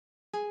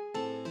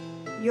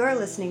You're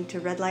listening to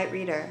Red Light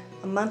Reader,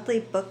 a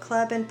monthly book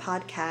club and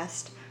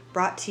podcast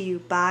brought to you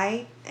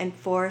by and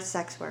for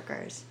sex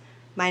workers.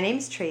 My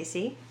name's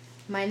Tracy.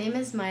 My name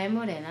is Maya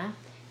Morena.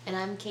 And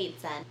I'm Kate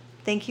Zen.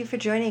 Thank you for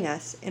joining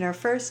us in our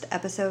first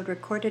episode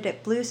recorded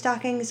at Blue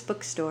Stockings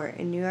Bookstore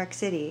in New York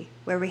City,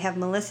 where we have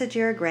Melissa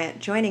Gira Grant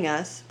joining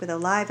us with a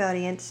live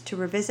audience to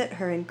revisit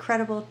her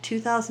incredible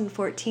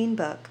 2014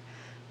 book,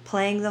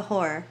 Playing the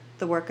Whore,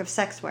 The Work of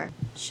Sex Work.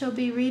 She'll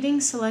be reading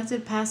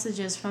selected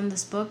passages from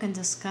this book and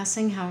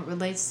discussing how it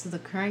relates to the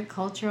current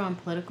cultural and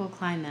political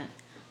climate.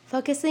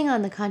 Focusing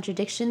on the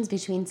contradictions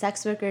between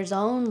sex workers'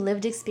 own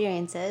lived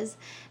experiences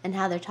and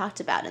how they're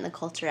talked about in the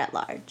culture at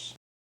large.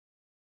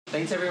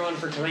 Thanks everyone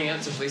for coming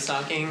out to Blue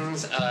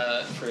Stockings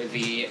for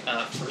the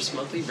first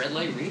monthly Red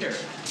Light Reader.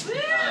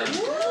 Yeah,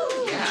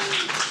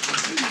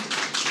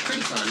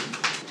 pretty fun.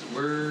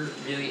 We're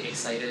really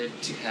excited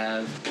to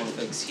have all the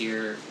folks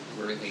here.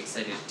 We're really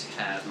excited to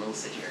have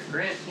Melissa Gira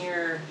Grant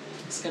here.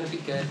 It's going to be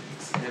good.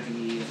 It's going to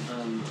be,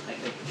 I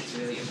think it's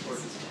really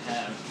important to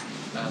have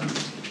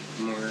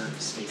more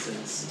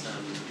spaces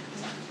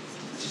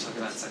to talk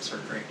about sex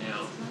work right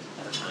now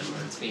at a time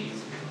where it's being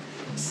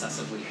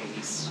excessively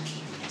policed.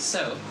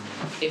 So,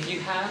 if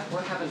you have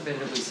or haven't been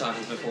to Blue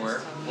Stockings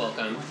before,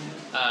 welcome.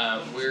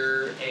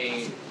 We're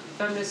a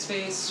feminist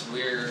space,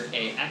 we're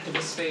a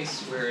activist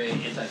space, we're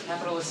an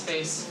anti-capitalist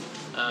space.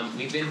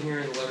 We've been here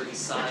in the Lower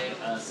East Side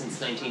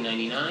since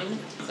 1999.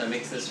 So that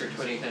makes this our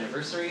 20th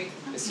anniversary.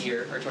 This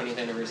year, our 20th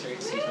anniversary,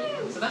 excuse me.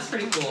 So that's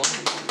pretty cool.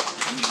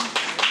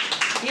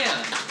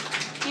 Yeah,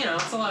 you know,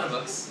 it's a lot of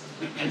books.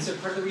 And so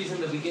part of the reason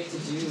that we get to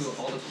do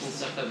all the cool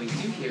stuff that we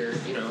do here,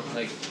 you know,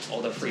 like all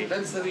the free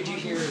events that we do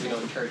here, we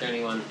don't encourage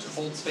anyone to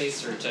hold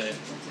space or to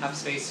have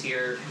space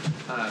here,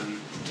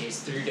 is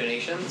through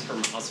donations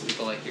from awesome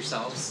people like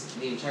yourselves.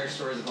 The entire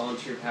store is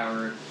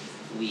volunteer-powered.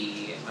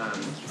 We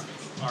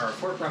are a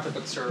for-profit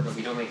bookstore, but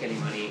we don't make any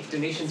money.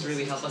 Donations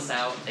really help us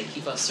out. They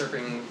keep us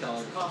serving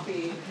dollar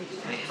coffee.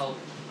 They help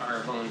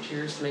our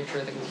volunteers to make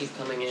sure they can keep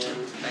coming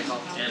in. They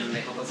help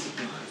us to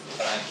keep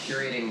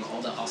curating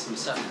all the awesome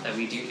stuff that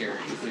we do here,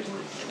 including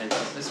events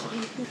like this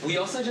one. We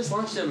also just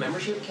launched a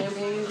membership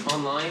campaign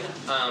online.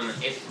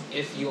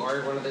 If you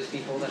are one of those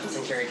people that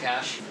doesn't carry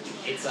cash,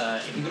 it's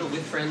if you go to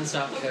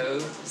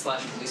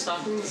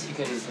withfriends.co/bluestockings, you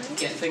can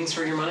get things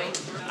for your money.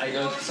 I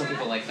know some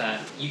people like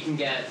that. You can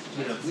get,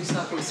 you know, Blue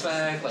Stockings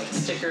swag, like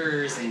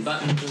stickers and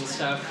buttons and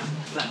stuff.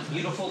 That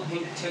beautiful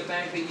pink tote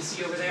bag that you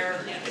see over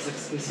there is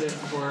exclusive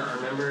for our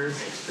members.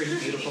 It's pretty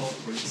beautiful,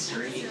 pretty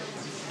sturdy. You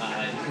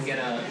can get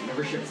a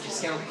membership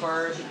discount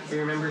card for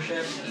your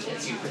membership. It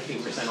gets you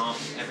 15% off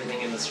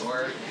everything in the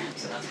store.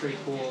 So that's pretty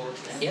cool.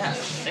 Yeah,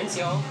 thanks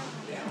y'all.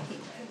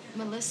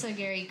 Melissa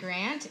Gira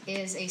Grant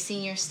is a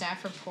senior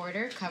staff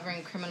reporter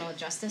covering criminal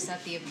justice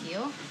at The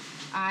Appeal.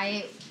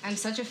 I am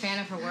such a fan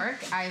of her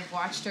work. I've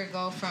watched her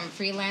go from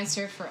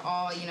freelancer for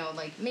all, you know,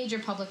 like major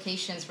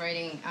publications,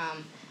 writing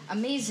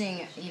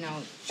amazing, you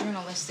know,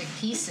 journalistic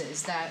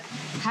pieces that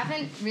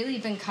haven't really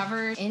been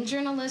covered in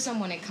journalism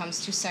when it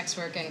comes to sex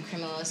work and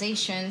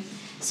criminalization.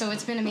 So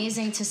it's been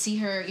amazing to see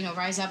her, you know,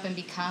 rise up and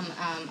become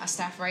a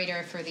staff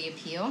writer for The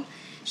Appeal.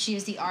 She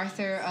is the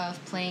author of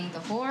Playing the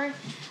Whore,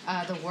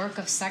 The Work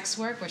of Sex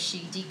Work, where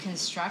she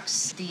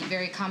deconstructs the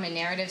very common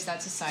narratives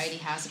that society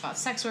has about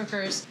sex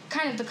workers,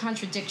 kind of the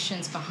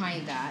contradictions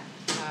behind that.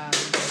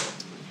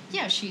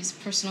 Yeah, she's a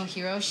personal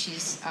hero.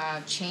 She's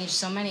changed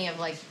so many of,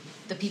 like,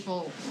 the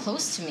people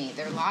close to me,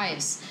 their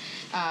lives.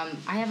 I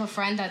have a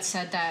friend that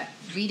said that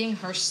reading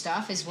her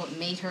stuff is what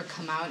made her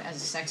come out as a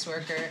sex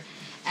worker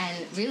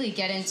and really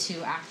get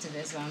into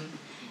activism.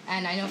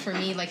 And I know for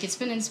me, like, it's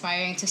been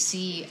inspiring to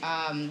see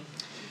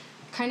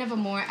kind of a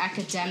more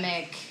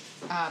academic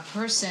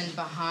person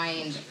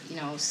behind, you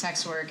know,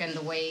 sex work and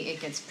the way it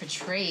gets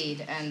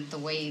portrayed and the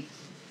way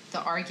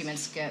the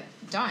arguments get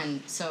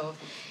done. So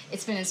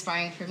it's been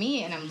inspiring for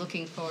me, and I'm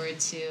looking forward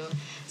to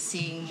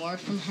seeing more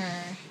from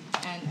her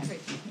and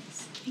everything.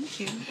 Yes. Thank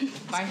you.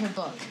 Buy her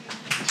book.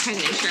 Try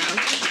the intro.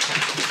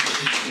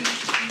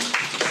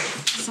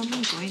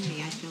 Someone join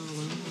me. I feel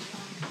alone.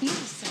 You're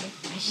safe.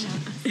 I shall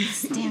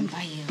stand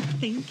by you.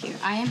 Thank you.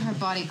 I am her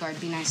bodyguard.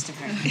 Be nice to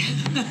her.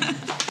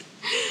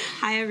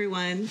 Hi,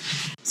 everyone.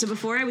 So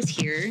before I was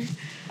here,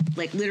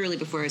 like literally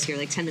before I was here,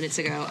 like 10 minutes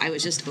ago, I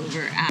was just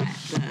over at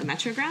the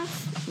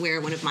Metrograph,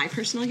 where one of my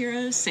personal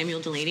heroes, Samuel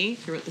Delaney,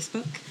 who wrote this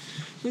book,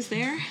 was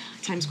there.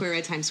 Times Square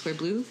Red, Times Square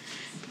Blue.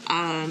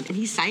 And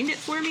he signed it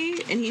for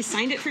me, and he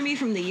signed it for me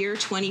from the year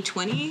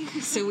 2020,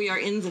 so we are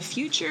in the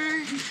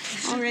future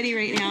already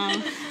right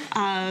now.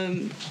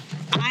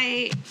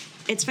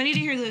 It's funny to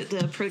hear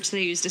the approach that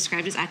I use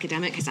described as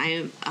academic, because I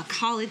am a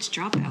college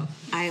dropout.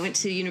 I went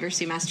to the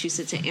University of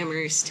Massachusetts at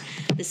Amherst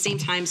the same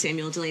time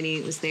Samuel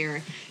Delaney was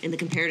there in the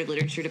comparative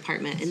literature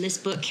department, and this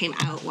book came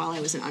out while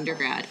I was an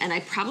undergrad, and I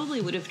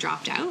probably would have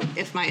dropped out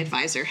if my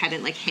advisor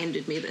hadn't, like,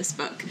 handed me this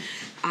book.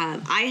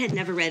 I had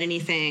never read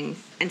anything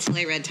until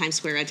I read Times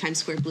Square Red, Times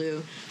Square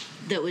Blue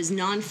that was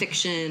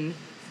nonfiction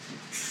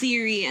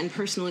theory and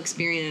personal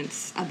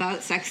experience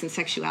about sex and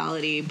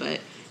sexuality, but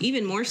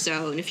even more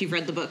so, and if you've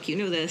read the book, you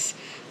know this,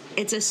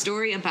 it's a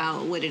story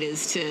about what it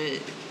is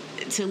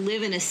to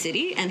live in a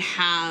city and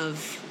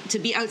to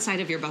be outside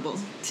of your bubble.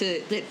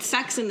 That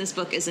sex in this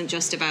book isn't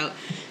just about,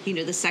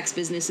 the sex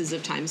businesses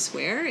of Times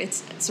Square.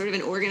 It's sort of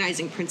an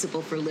organizing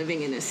principle for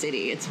living in a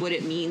city. It's what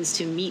it means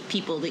to meet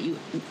people that you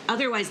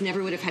otherwise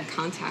never would have had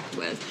contact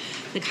with.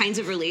 The kinds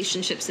of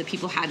relationships that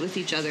people had with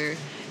each other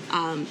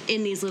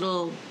in these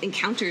little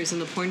encounters in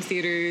the porn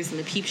theaters and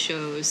the peep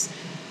shows.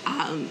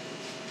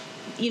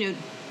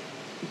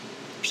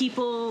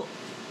 People,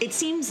 it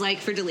seems like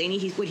for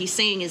Delaney, what he's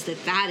saying is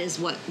that is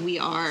what we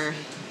are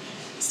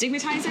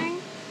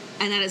stigmatizing,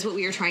 and that is what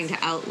we are trying to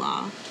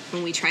outlaw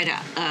when we try to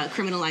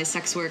criminalize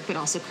sex work, but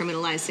also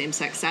criminalize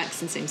same-sex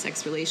sex and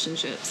same-sex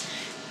relationships.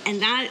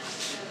 And that,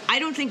 I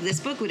don't think this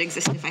book would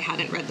exist if I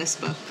hadn't read this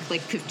book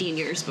like 15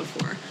 years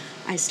before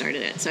I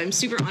started it. So I'm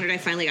super honored I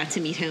finally got to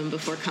meet him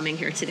before coming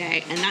here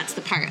today. And that's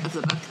the part of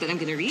the book that I'm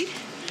going to read,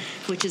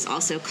 which is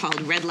also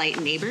called Red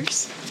Light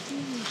Neighbors.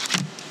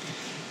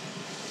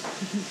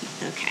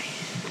 Okay.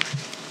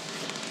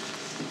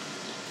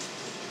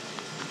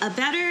 A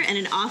better and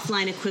an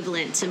offline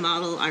equivalent to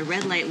model our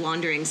red light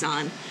wanderings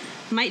on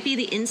might be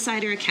the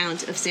insider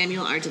account of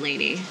Samuel R.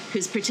 Delaney,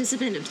 whose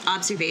participant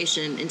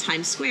observation in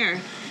Times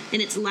Square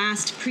in its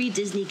last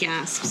pre-Disney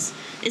gasps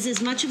is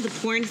as much of the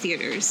porn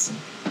theaters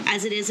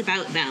as it is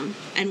about them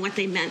and what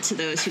they meant to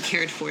those who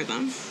cared for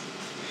them.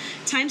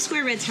 Times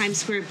Square Red, Times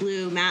Square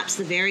Blue maps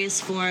the various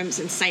forms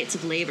and sites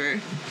of labor: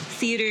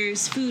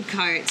 theaters, food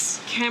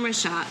carts, camera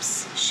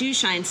shops, shoe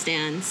shine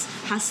stands,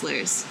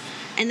 hustlers,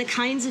 and the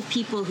kinds of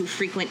people who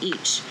frequent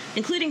each,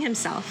 including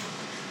himself,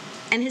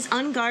 and his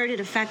unguarded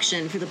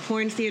affection for the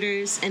porn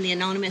theaters and the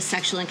anonymous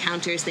sexual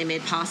encounters they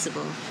made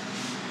possible.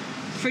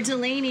 For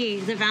Delaney,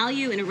 the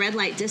value in a red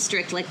light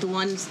district like the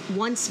one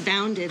once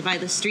bounded by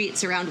the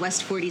streets around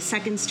West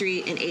 42nd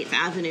Street and 8th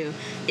Avenue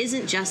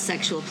isn't just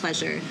sexual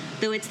pleasure,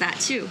 though it's that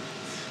too.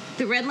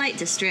 The red light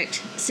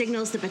district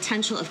signals the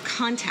potential of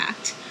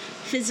contact,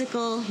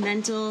 physical,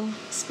 mental,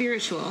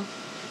 spiritual,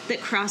 that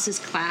crosses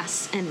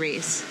class and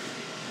race.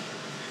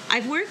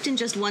 I've worked in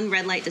just one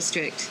red light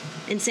district,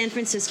 in San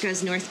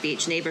Francisco's North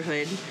Beach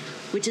neighborhood,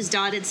 which is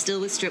dotted still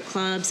with strip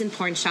clubs and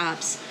porn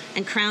shops,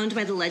 and crowned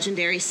by the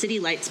legendary City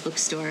Lights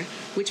bookstore,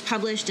 which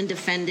published and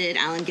defended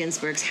Allen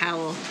Ginsberg's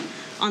Howl,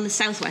 on the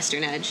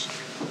southwestern edge,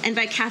 and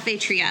by Café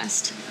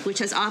Trieste, which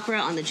has opera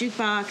on the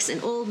jukebox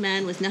and old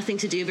men with nothing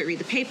to do but read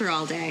the paper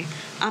all day,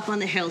 up on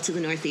the hill to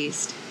the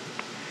northeast.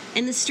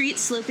 And the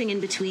streets sloping in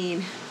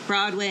between,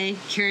 Broadway,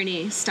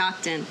 Kearny,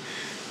 Stockton,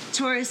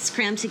 tourists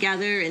cram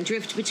together and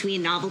drift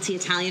between novelty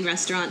Italian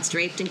restaurants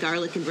draped in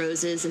garlic and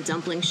roses and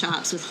dumpling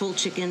shops with whole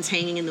chickens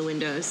hanging in the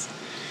windows.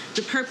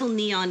 The purple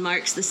neon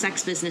marks the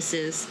sex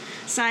businesses,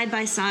 side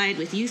by side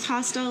with youth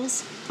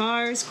hostels,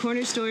 bars,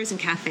 corner stores, and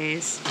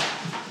cafes.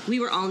 We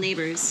were all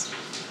neighbors.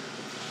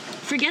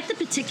 Forget the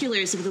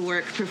particulars of the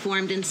work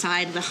performed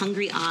inside the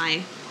Hungry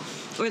Eye,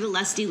 or the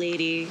Lusty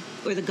Lady,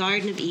 or the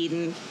Garden of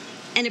Eden,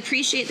 and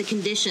appreciate the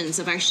conditions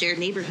of our shared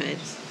neighborhood.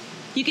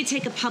 You could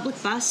take a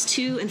public bus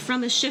to and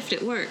from a shift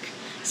at work,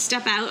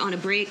 step out on a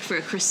break for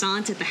a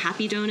croissant at the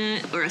Happy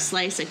Donut or a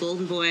slice at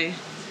Golden Boy,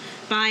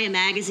 buy a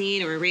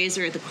magazine or a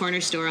razor at the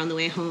corner store on the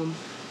way home.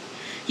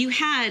 You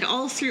had,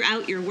 all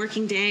throughout your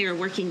working day or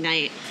working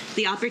night,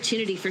 the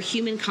opportunity for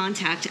human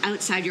contact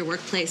outside your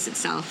workplace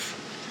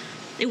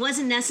itself. It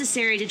wasn't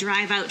necessary to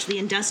drive out to the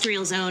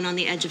industrial zone on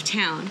the edge of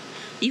town.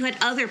 You had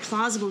other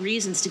plausible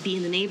reasons to be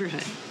in the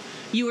neighborhood.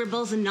 You were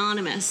both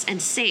anonymous and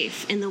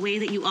safe in the way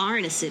that you are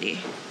in a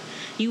city.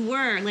 You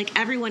were, like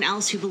everyone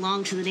else who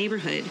belonged to the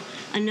neighborhood,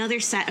 another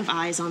set of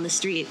eyes on the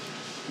street.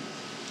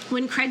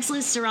 When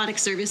Craigslist's erotic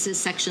services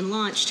section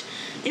launched,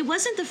 it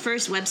wasn't the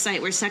first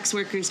website where sex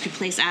workers could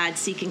place ads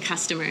seeking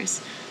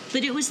customers,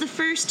 but it was the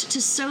first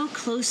to so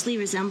closely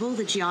resemble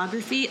the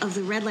geography of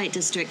the red light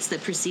districts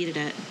that preceded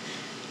it.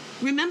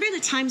 Remember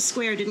that Times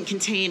Square didn't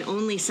contain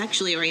only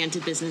sexually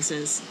oriented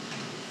businesses.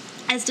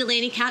 As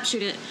Delaney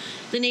captured it,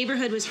 the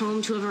neighborhood was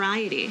home to a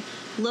variety: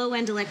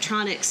 low-end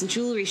electronics and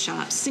jewelry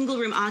shops,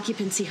 single-room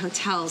occupancy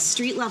hotels,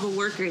 street-level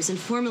workers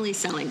informally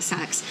selling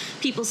sex,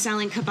 people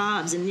selling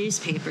kebabs and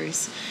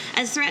newspapers.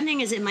 As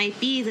threatening as it might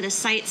be that a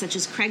site such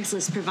as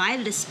Craigslist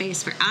provided a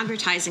space for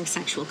advertising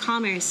sexual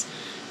commerce,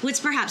 what's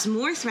perhaps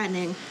more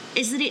threatening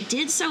is that it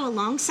did so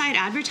alongside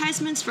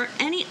advertisements for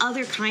any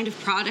other kind of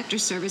product or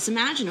service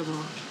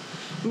imaginable.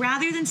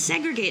 Rather than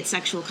segregate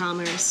sexual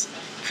commerce,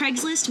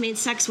 Craigslist made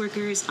sex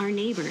workers our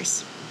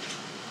neighbors.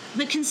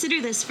 But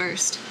consider this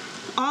first.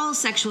 All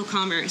sexual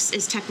commerce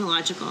is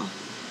technological.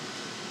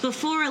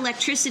 Before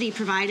electricity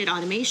provided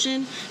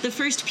automation, the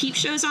first peep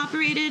shows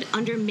operated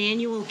under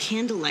manual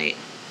candlelight.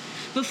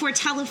 Before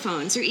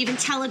telephones or even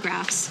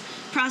telegraphs,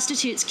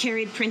 prostitutes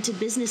carried printed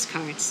business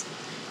cards.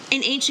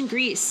 In ancient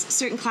Greece,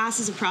 certain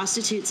classes of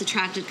prostitutes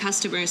attracted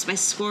customers by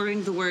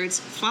scoring the words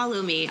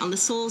 "follow me" on the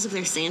soles of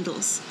their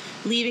sandals,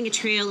 leaving a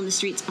trail in the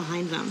streets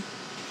behind them.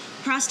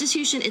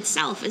 Prostitution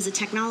itself is a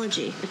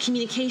technology, a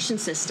communication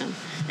system,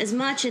 as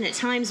much and at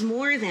times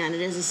more than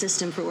it is a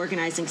system for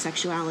organizing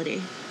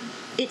sexuality.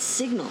 It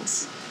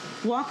signals.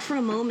 Walk for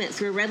a moment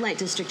through a red light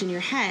district in your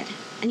head,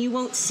 and you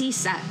won't see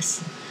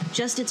sex,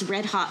 just its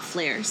red-hot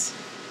flares.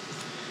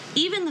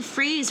 Even the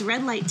phrase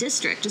red light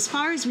district, as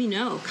far as we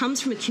know,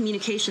 comes from a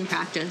communication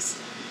practice,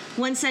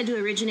 one said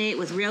to originate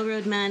with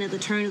railroad men at the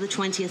turn of the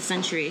 20th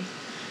century.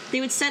 They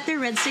would set their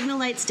red signal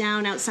lights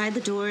down outside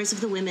the doors of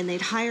the women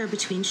they'd hire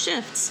between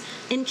shifts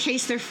in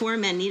case their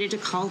foremen needed to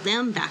call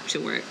them back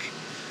to work.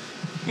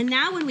 And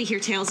now when we hear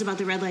tales about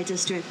the red light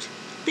district,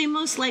 they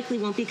most likely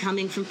won't be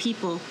coming from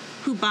people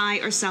who buy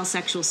or sell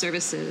sexual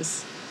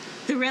services.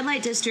 The red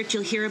light district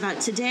you'll hear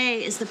about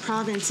today is the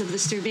province of the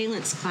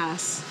surveillance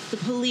class, the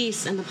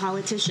police and the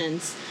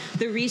politicians,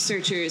 the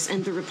researchers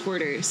and the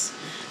reporters.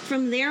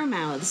 From their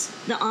mouths,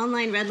 the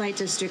online red light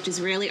district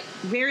is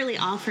rarely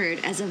offered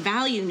as a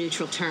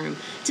value-neutral term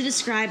to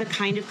describe a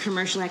kind of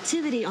commercial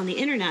activity on the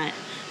internet.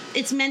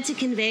 It's meant to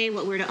convey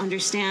what we're to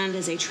understand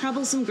as a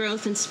troublesome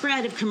growth and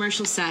spread of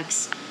commercial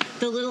sex,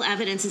 though little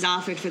evidence is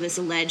offered for this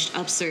alleged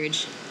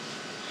upsurge.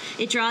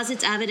 It draws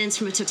its evidence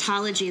from a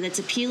tautology that's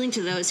appealing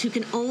to those who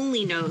can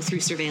only know through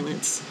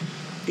surveillance.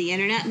 The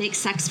internet makes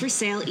sex for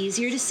sale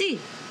easier to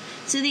see,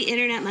 so the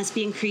internet must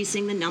be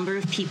increasing the number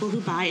of people who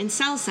buy and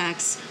sell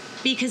sex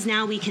because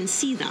now we can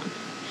see them.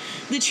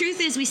 The truth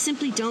is we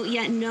simply don't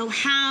yet know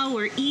how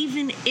or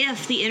even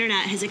if the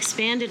internet has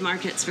expanded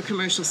markets for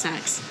commercial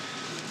sex,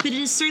 but it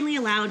has certainly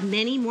allowed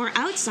many more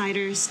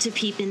outsiders to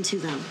peep into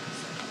them.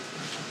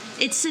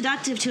 It's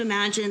seductive to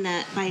imagine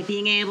that by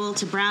being able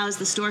to browse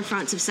the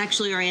storefronts of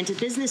sexually oriented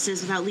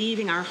businesses without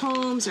leaving our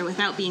homes or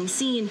without being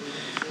seen,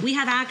 we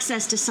have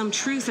access to some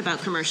truth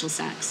about commercial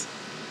sex.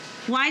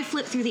 Why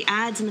flip through the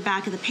ads in the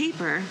back of the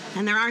paper,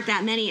 and there aren't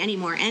that many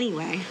anymore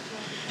anyway,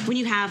 when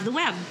you have the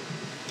web?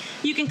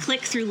 You can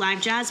click through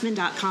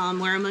livejasmine.com,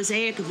 where a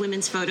mosaic of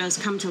women's photos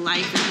come to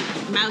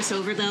life and mouse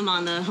over them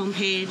on the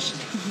homepage.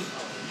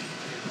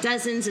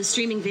 Dozens of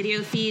streaming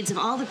video feeds of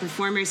all the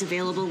performers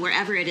available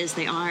wherever it is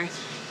they are,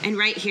 and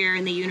right here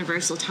in the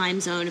universal time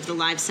zone of the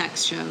live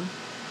sex show.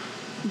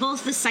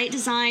 Both the site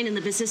design and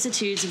the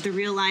vicissitudes of the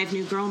real live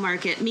new girl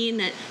market mean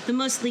that the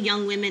mostly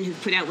young women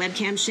who've put out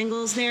webcam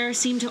shingles there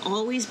seem to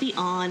always be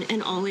on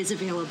and always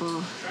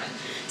available.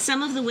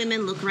 Some of the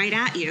women look right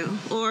at you,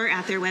 or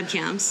at their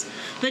webcams,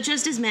 but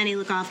just as many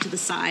look off to the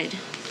side.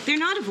 They're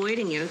not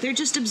avoiding you, they're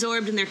just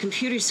absorbed in their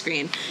computer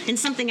screen and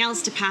something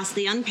else to pass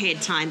the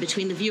unpaid time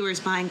between the viewers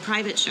buying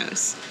private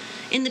shows.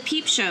 In the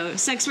Peep Show,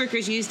 sex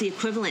workers used the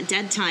equivalent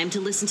dead time to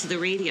listen to the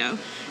radio,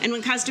 and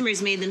when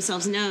customers made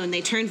themselves known,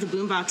 they turned the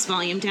boombox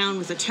volume down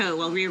with a toe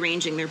while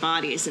rearranging their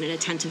bodies in an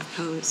attentive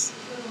pose.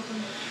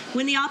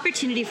 When the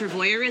opportunity for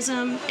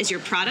voyeurism is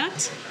your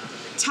product,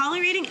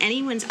 tolerating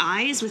anyone's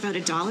eyes without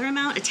a dollar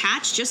amount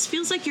attached just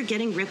feels like you're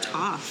getting ripped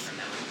off.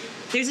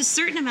 There's a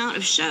certain amount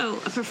of show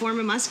a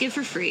performer must give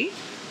for free,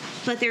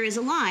 but there is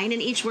a line, and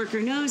each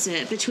worker knows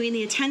it, between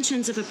the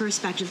attentions of a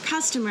prospective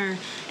customer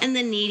and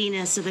the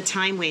neediness of a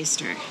time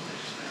waster.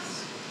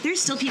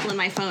 There's still people in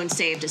my phone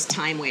saved as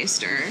time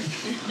waster.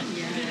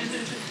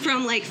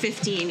 From like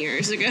 15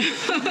 years ago.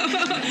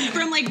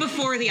 From like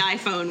before the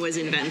iPhone was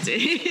invented.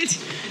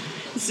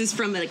 This is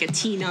from like a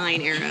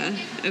T9 era.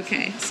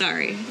 Okay,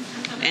 sorry.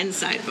 End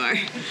sidebar.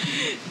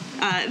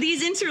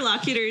 These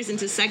interlocutors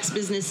into sex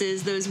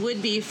businesses, those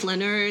would-be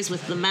flaneurs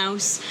with the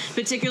mouse,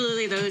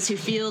 particularly those who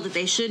feel that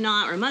they should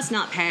not or must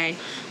not pay,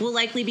 will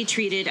likely be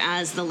treated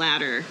as the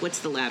latter. What's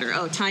the latter?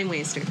 Oh, time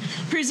waster.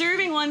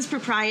 Preserving one's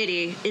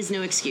propriety is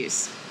no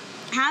excuse.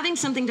 Having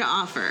something to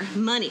offer,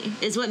 money,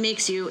 is what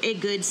makes you a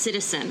good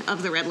citizen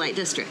of the red light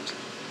district.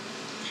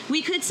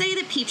 We could say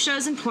that peep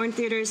shows and porn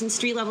theaters and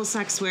street-level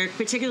sex work,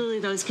 particularly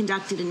those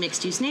conducted in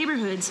mixed-use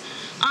neighborhoods,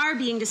 are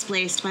being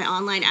displaced by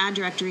online ad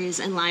directories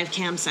and live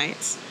cam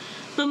sites.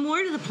 But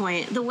more to the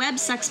point, the web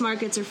sex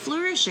markets are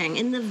flourishing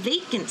in the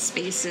vacant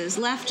spaces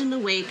left in the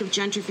wake of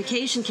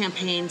gentrification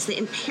campaigns that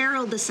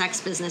imperiled the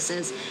sex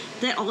businesses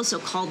that also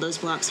called those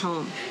blocks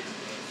home.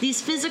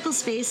 These physical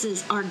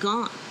spaces are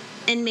gone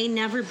and may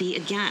never be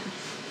again.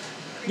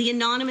 The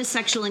anonymous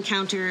sexual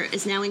encounter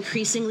is now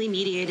increasingly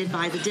mediated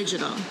by the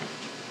digital.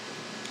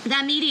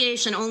 That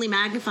mediation only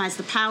magnifies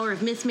the power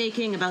of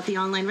myth-making about the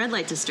online red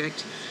light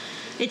district.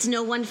 It's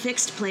no one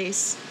fixed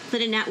place,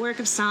 but a network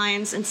of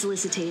signs and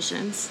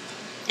solicitations.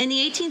 In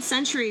the 18th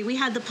century, we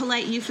had the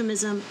polite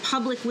euphemism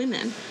public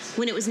women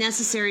when it was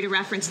necessary to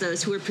reference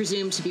those who were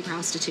presumed to be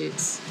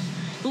prostitutes.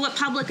 But what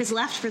public is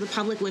left for the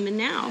public women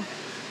now?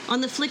 On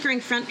the flickering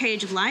front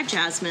page of Live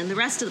Jasmine, the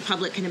rest of the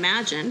public can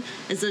imagine,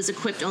 as those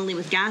equipped only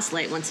with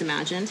gaslight once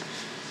imagined,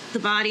 the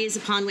bodies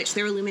upon which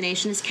their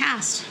illumination is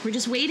cast. We're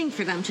just waiting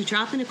for them to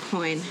drop in a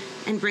coin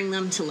and bring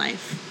them to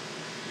life.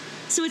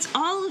 So it's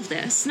all of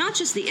this, not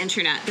just the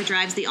internet, that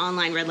drives the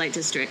online red light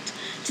district,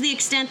 to the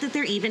extent that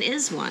there even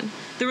is one.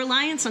 The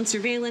reliance on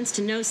surveillance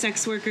to know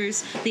sex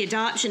workers, the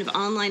adoption of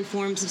online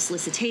forms of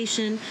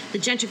solicitation, the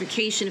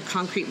gentrification of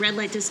concrete red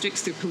light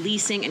districts through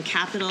policing and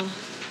capital.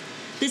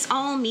 This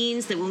all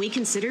means that when we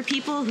consider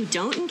people who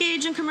don't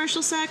engage in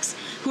commercial sex,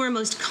 who are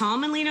most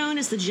commonly known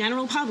as the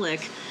general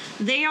public,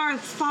 they are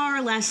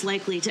far less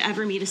likely to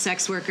ever meet a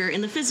sex worker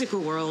in the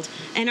physical world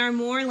and are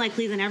more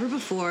likely than ever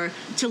before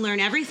to learn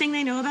everything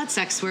they know about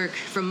sex work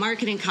from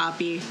marketing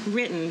copy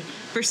written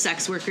for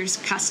sex workers'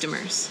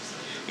 customers.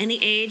 In the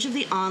age of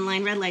the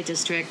online red light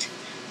district,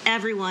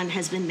 everyone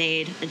has been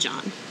made a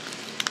John.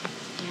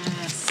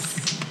 Yes.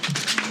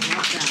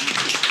 Well done.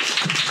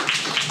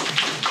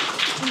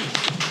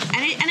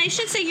 And I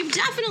should say, you've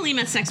definitely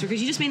met sex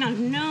workers. You just may not have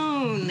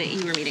known that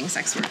you were meeting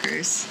sex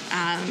workers.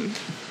 I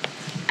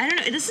don't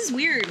know. This is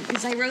weird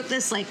because I wrote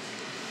this like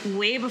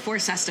way before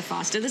Sesta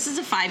Foster. This is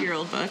a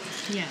 5-year-old book.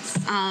 Yes.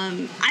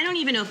 I don't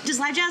even know. Does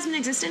Live Jasmine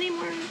exist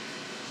anymore?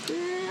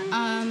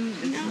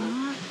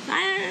 No.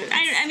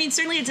 I mean,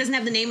 certainly it doesn't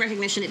have the name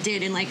recognition it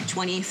did in like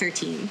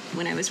 2013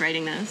 when I was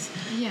writing this.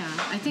 Yeah,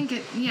 I think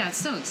it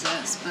still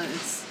exists, but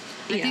it's.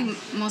 I think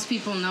most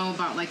people know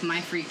about like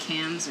My Free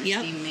Cams or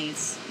Steam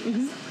Mates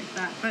and stuff like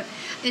that, but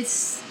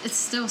it's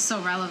still so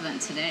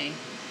relevant today.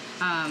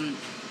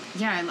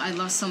 I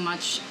love so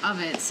much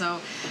of it. So,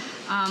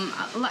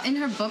 in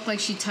her book, like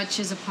she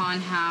touches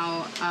upon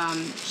how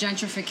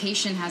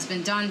gentrification has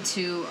been done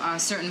to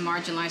certain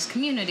marginalized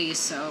communities.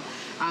 So,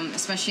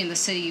 especially in the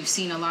city, you've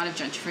seen a lot of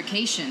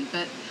gentrification.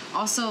 But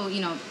also,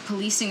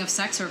 policing of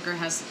sex worker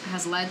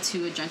has led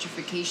to a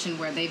gentrification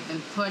where they've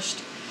been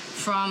pushed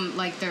from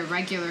like their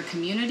regular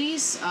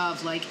communities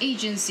of like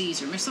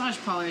agencies or massage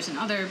parlors and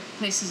other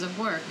places of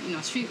work,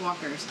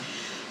 streetwalkers,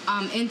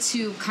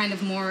 into kind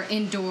of more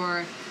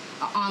indoor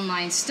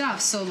online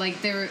stuff. So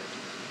like they're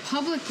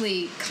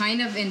publicly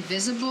kind of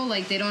invisible,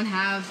 like they don't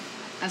have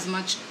as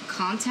much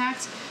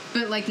contact,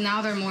 but like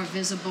now they're more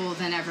visible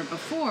than ever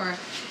before.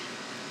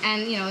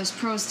 And there's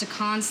pros to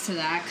cons to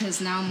that,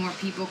 because now more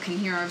people can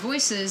hear our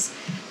voices,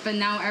 but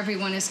now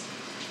everyone is,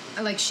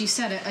 like she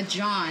said, a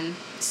John,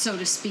 so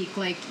to speak.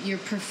 Like you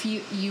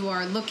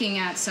are looking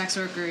at sex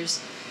workers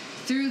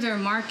through their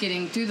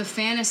marketing, through the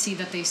fantasy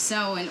that they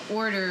sell in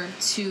order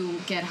to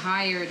get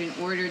hired, in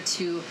order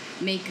to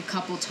make a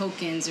couple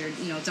tokens or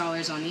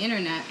dollars on the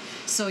internet.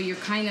 So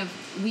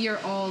we are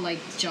all like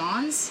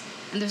Johns.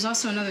 And there's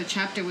also another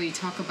chapter where you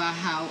talk about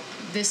how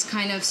this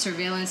kind of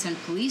surveillance and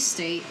police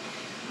state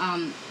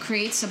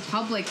creates a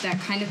public that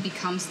kind of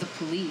becomes the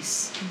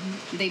police.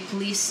 Mm-hmm. They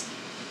police,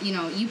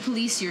 you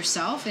police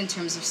yourself in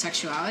terms of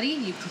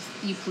sexuality,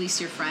 you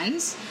police your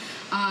friends,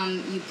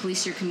 you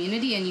police your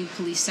community, and you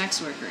police sex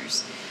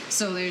workers.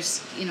 So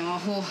there's, a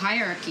whole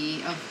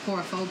hierarchy of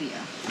chorophobia.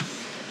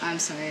 I'm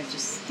sorry, I've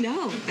just...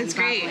 No, it's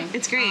great.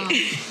 It's great.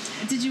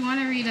 Did you want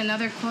to read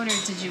another quote, or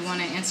did you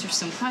want to answer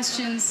some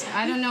questions?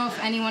 I don't know if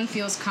anyone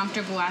feels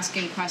comfortable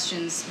asking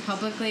questions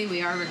publicly.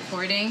 We are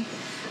recording.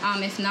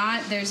 If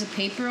not, there's a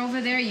paper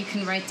over there. You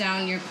can write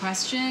down your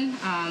question,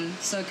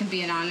 so it can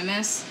be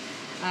anonymous.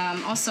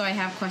 Also, I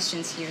have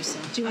questions here. So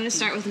do you want to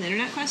start with an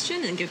internet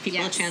question and give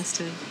people a chance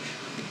to...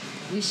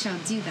 We shall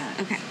do that.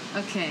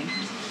 Okay.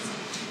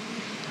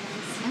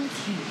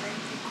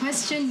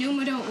 Question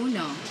numero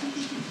uno.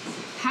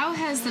 How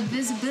has the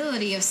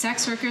visibility of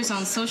sex workers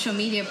on social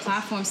media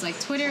platforms like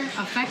Twitter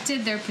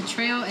affected their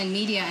portrayal in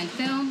media and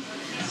film?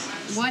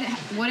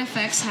 What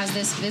effects has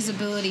this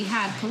visibility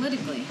had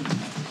politically?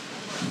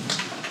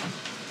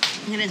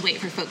 I'm going to wait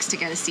for folks to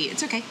get a seat.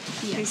 It's okay.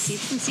 Yes. There's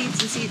seats and seats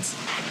and seats.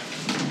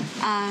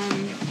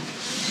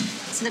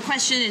 So the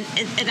question,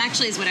 it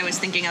actually is what I was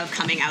thinking of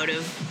coming out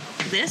of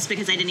this,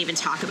 because I didn't even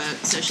talk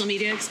about social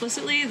media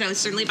explicitly. That was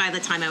certainly by the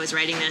time I was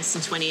writing this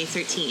in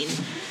 2013.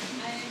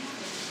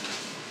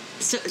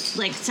 So,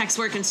 like, sex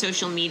work and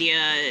social media,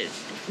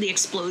 the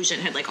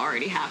explosion had, like,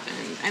 already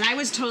happened. And I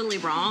was totally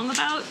wrong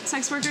about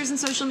sex workers and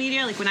social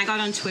media. Like, when I got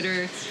on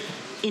Twitter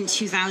in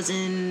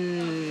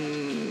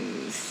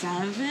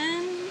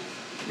 2007,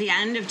 the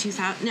end of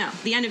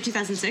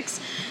 2006,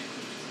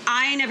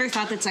 I never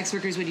thought that sex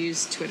workers would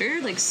use Twitter.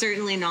 Like,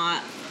 certainly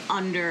not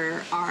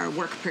under our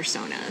work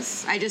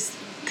personas. I just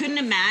couldn't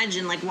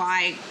imagine like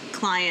why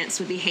clients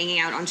would be hanging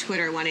out on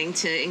Twitter wanting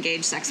to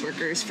engage sex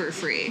workers for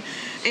free.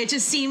 It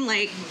just seemed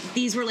like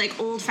these were like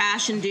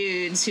old-fashioned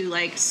dudes who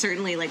like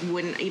certainly like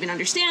wouldn't even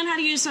understand how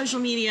to use social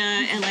media,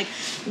 and like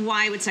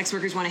why would sex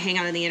workers want to hang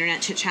out on the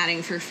internet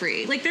chit-chatting for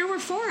free? Like there were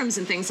forums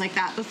and things like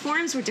that, but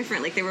forums were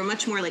different. Like they were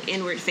much more like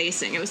inward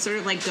facing. It was sort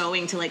of like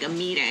going to like a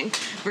meeting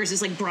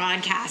versus like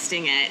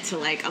broadcasting it to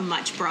like a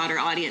much broader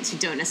audience who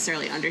don't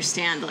necessarily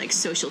understand the like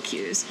social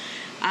cues.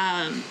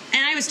 And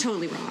I was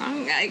totally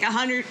wrong, like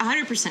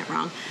 100%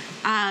 wrong.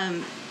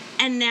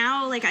 And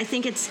now, like, I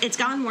think it's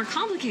gotten more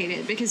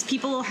complicated because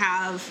people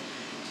have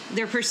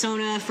their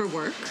persona for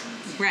work,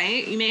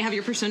 right? You may have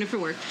your persona for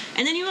work.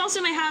 And then you also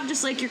may have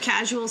just, like, your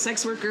casual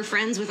sex worker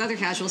friends with other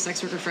casual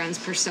sex worker friends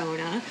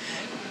persona.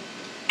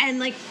 And,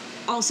 like,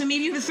 also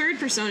maybe you have a third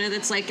persona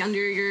that's, like, under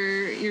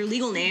your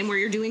legal name where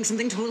you're doing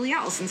something totally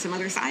else in some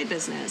other side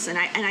business. And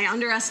I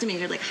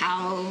underestimated, like,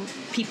 how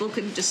people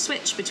could just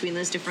switch between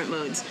those different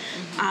modes.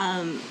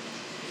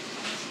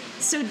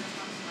 So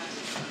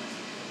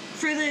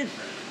for the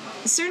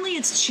certainly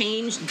it's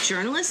changed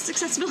journalists'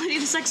 accessibility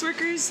to sex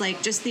workers,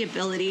 like just the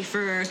ability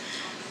for,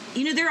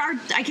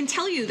 I can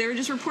tell you, there are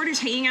just reporters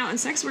hanging out on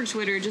sex work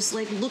Twitter just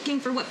like looking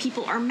for what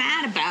people are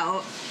mad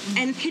about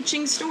and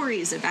pitching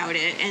stories about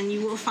it. And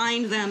you will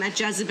find them at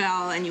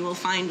Jezebel, and you will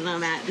find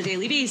them at the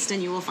Daily Beast,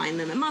 and you will find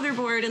them at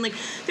Motherboard. And like,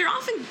 they're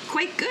often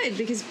quite good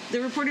because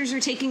the reporters are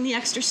taking the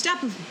extra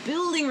step of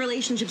building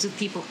relationships with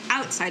people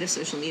outside of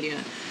social media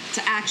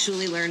to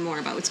actually learn more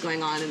about what's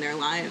going on in their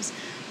lives.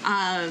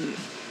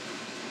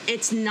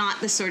 It's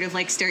not the sort of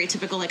like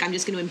stereotypical, like, I'm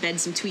just going to embed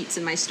some tweets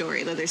in my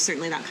story, though there's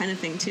certainly that kind of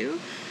thing too.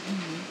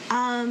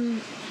 Mm-hmm.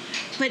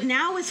 But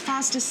now with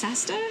Fosta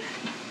Sesta,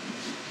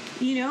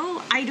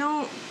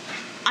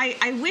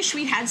 I wish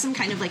we'd had some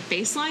kind of like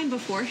baseline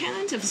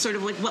beforehand of sort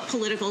of like what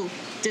political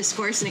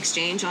discourse and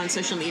exchange on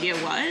social media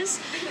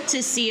was,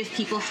 to see if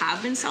people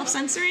have been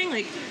self-censoring.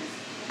 Like,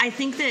 I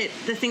think that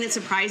the thing that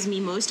surprised me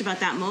most about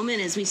that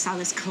moment is we saw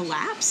this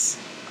collapse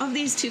of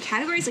these two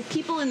categories, like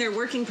people in their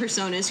working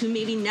personas who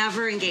maybe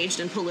never engaged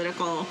in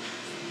political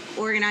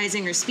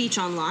organizing or speech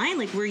online,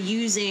 like, were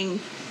using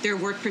their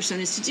work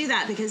personas to do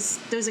that because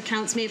those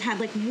accounts may have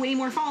had like way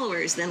more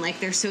followers than like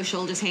their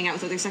social just hang out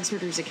with other sex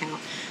workers account.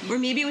 Or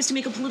maybe it was to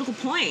make a political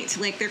point to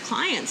like their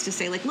clients, to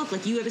say like, look,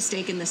 like, you have a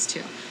stake in this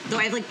too. Though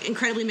I have like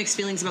incredibly mixed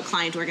feelings about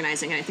client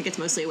organizing, and I think it's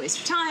mostly a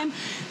waste of time.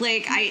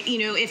 Like,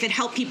 if it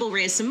helped people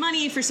raise some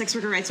money for sex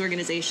worker rights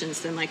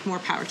organizations, then like more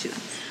power to them.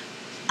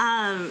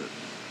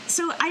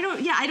 So I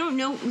don't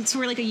know. So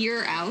we're like a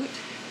year out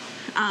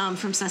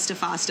from Sesta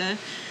Fosta.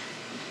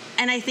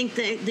 And I think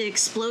the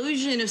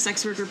explosion of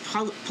sex worker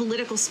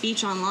political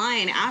speech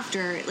online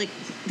after, like,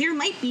 there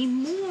might be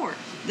more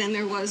than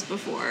there was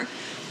before.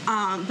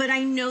 But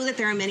I know that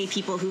there are many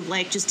people who've,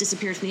 like, just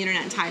disappeared from the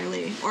internet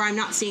entirely, or I'm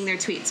not seeing their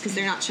tweets because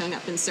they're not showing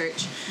up in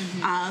search.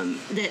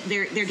 Mm-hmm. That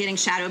they're getting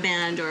shadow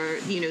banned,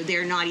 or,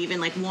 they're not even,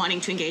 like,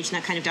 wanting to engage in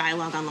that kind of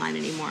dialogue online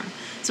anymore.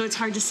 So it's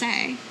hard to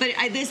say. But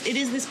it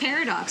is this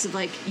paradox of,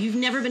 like, you've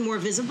never been more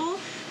visible,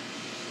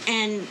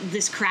 and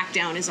this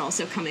crackdown is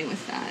also coming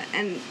with that.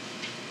 And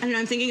I don't know,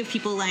 I'm thinking of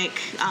people like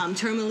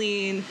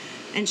Tourmaline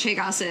and Che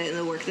Gossett and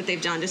the work that they've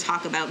done to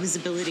talk about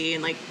visibility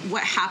and like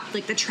what happened,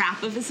 like the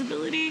trap of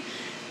visibility.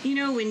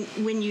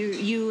 When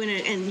you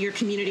and your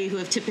community, who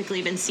have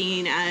typically been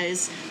seen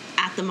as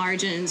at the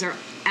margins or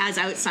as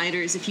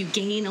outsiders, if you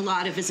gain a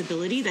lot of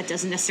visibility, that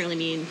doesn't necessarily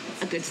mean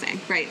a good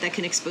thing, right? That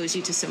can expose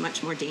you to so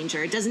much more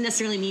danger. It doesn't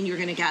necessarily mean you're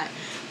going to get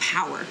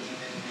power.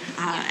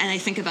 And I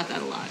think about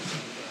that a lot.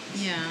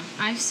 Yeah,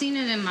 I've seen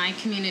it in my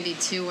community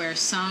too, where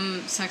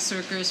some sex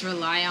workers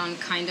rely on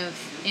kind of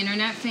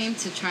internet fame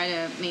to try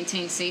to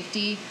maintain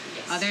safety.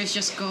 Others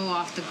just go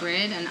off the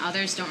grid, and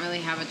others don't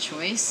really have a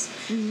choice.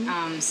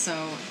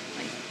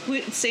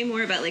 Would say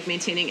more about like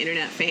maintaining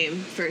internet fame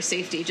for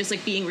safety, just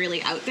like being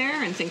really out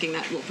there and thinking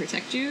that will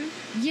protect you.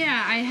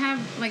 Yeah, I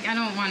have, like, I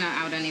don't want to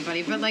out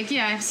anybody, but like,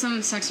 yeah, I have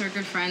some sex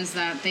worker friends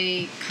that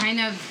they kind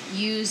of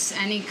use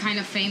any kind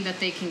of fame that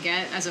they can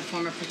get as a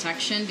form of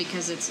protection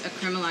because it's a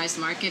criminalized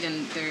market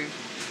and they're,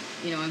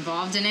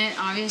 involved in it,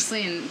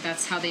 obviously, and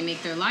that's how they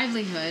make their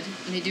livelihood,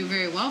 and they do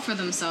very well for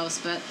themselves.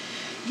 But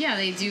yeah,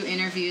 they do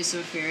interviews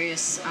with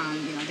various,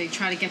 they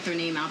try to get their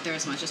name out there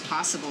as much as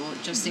possible,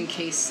 just in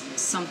case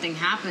something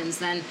happens.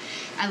 Then,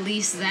 at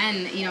least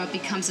then, it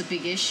becomes a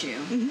big issue.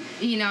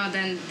 Mm-hmm.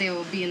 Then they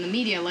will be in the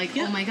media like,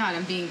 oh my God,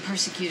 I'm being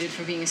persecuted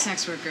for being a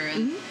sex worker.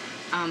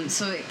 And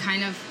so it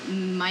kind of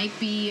might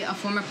be a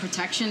form of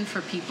protection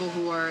for people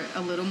who are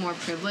a little more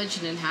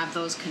privileged and have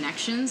those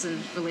connections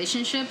and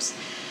relationships.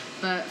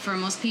 But for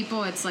most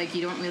people, it's like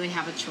you don't really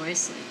have a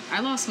choice. Like,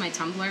 I lost my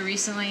Tumblr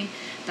recently.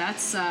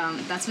 That's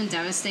been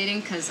devastating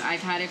because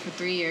I've had it for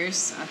 3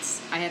 years.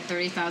 I had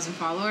 30,000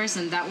 followers,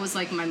 and that was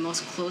like my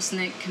most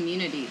close-knit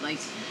community. Like,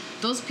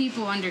 those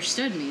people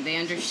understood me. They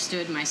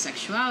understood my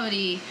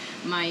sexuality,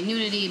 my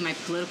nudity, my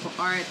political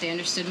art. They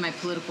understood my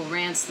political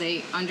rants.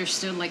 They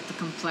understood like the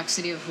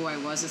complexity of who I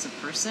was as a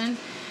person.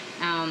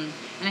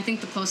 And I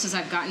think the closest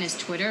I've gotten is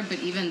Twitter, but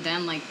even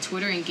then, like,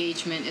 Twitter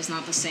engagement is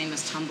not the same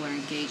as Tumblr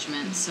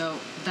engagement. So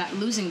that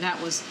losing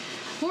that was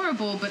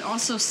horrible, but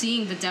also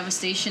seeing the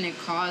devastation it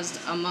caused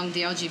among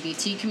the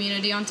LGBT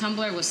community on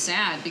Tumblr was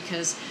sad,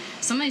 because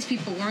some of these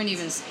people weren't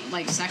even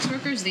like sex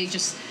workers.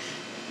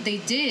 They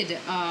did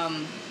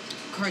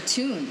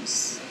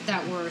cartoons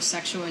that were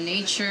sexual in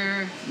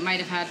nature, might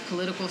have had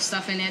political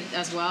stuff in it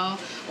as well,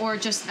 or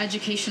just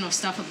educational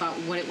stuff about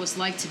what it was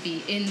like to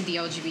be in the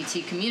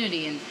LGBT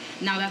community. And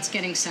now that's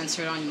getting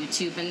censored on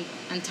YouTube and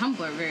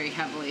Tumblr very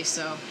heavily.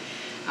 So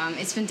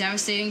it's been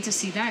devastating to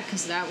see that,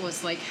 because that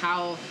was like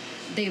how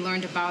they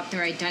learned about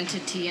their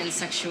identity and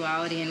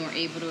sexuality and were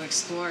able to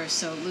explore.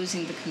 So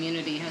losing the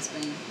community has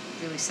been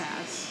really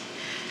sad.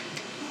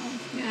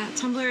 Yeah,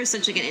 Tumblr is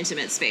such like an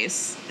intimate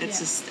space. It's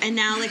just, and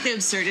now like the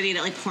absurdity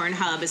that like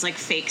Pornhub is like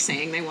fake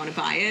saying they want to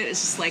buy it.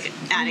 It's just like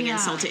adding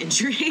insult to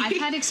injury. I've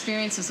had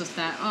experiences with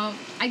that.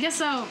 I guess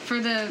for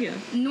the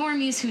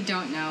normies who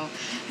don't know,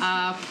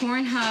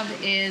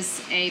 Pornhub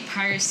is a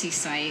piracy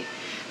site.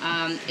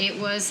 It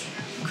was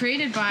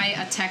created by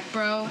a tech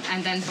bro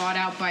and then bought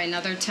out by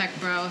another tech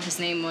bro. His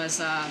name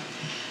was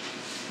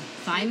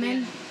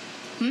Thyman.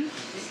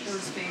 It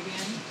was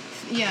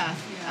Fabian. Yeah.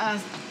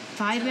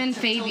 Fabian.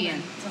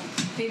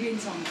 Fabian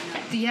Tillman.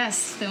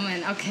 Yes,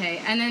 Tillman.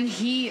 Okay. And then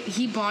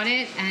he bought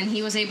it, and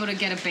he was able to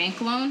get a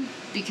bank loan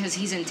because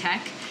he's in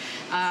tech.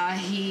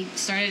 He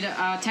started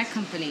a tech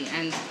company,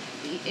 and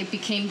it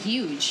became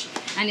huge.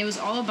 And it was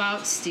all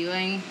about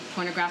stealing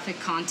pornographic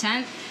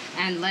content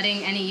and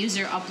letting any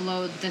user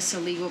upload this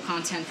illegal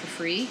content for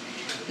free.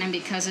 And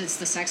because it's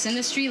the sex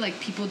industry, like,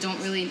 people don't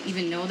really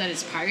even know that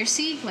it's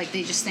piracy. Like,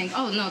 they just think,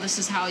 oh, no, this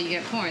is how you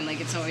get porn. Like,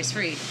 it's always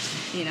free.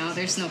 You know,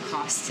 there's no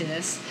cost to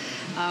this.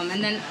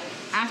 And then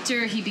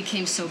after he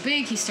became so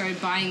big, he started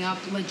buying up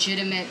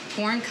legitimate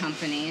porn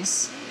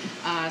companies.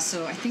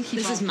 So I think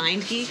This is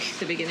MindGeek,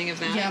 the beginning of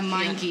that? Yeah,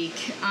 MindGeek.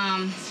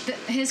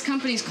 His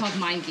company is called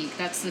MindGeek.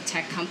 That's the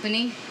tech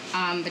company.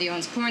 But he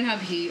owns Pornhub.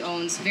 He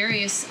owns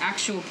various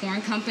actual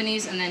porn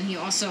companies, and then he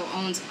also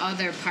owns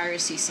other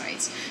piracy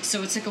sites.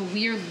 So it's like a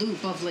weird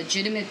loop of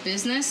legitimate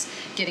business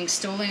getting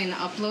stolen and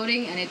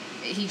uploading, and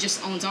he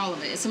just owns all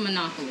of it. It's a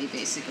monopoly,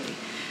 basically.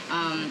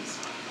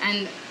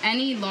 And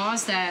any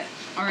laws that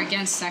are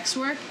against sex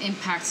work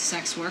impact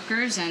sex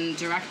workers and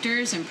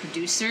directors and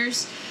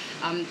producers.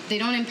 They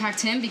don't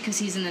impact him because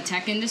he's in the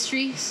tech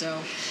industry. So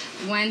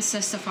when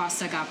Sesta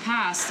Fosta got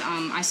passed,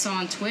 I saw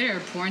on Twitter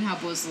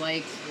Pornhub was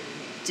like,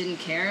 didn't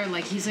care.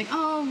 Like, he's like,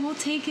 oh, we'll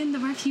take in the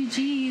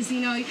refugees.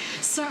 You know,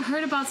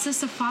 heard about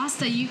Sesta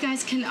Fosta. You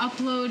guys can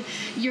upload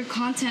your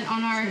content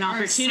on our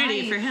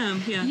opportunity site. For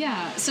him. Yeah.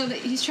 Yeah. So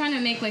he's trying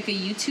to make like a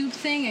YouTube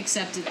thing,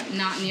 except it's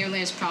not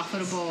nearly as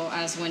profitable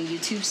as when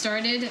YouTube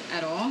started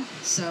at all.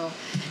 So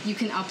you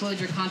can upload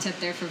your content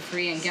there for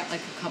free and get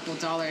like a couple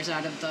dollars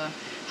out of the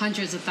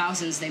hundreds of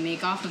thousands they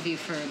make off of you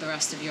for the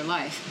rest of your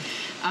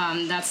life.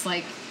 That's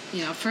like,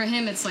 you know, for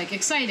him it's like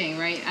exciting,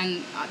 right?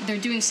 And they're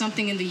doing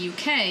something in the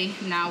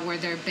UK now where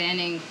they're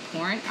banning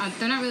porn.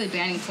 They're not really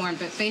banning porn,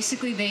 but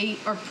basically they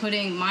are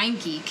putting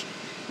MindGeek,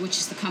 which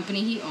is the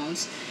company he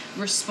owns,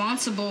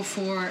 responsible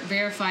for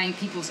verifying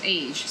people's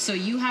age. So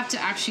you have to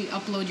actually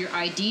upload your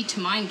ID to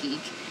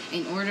MindGeek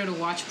in order to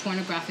watch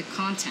pornographic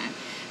content.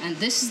 And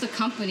this is the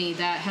company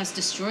that has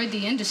destroyed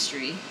the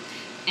industry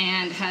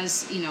and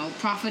has, you know,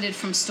 profited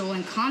from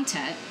stolen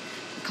content.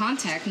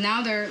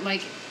 Now they're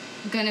like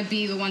going to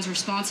be the ones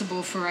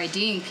responsible for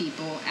IDing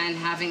people and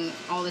having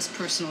all this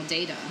personal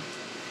data.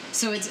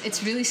 So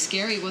it's really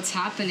scary what's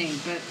happening,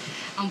 but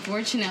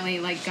unfortunately,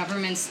 like,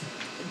 governments,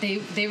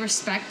 they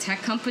respect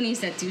tech companies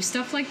that do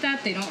stuff like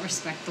that. They don't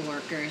respect the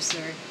workers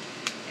or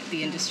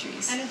the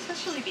industries. And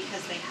especially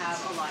because they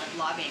have a lot of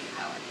lobbying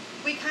power.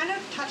 We kind of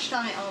touched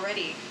on it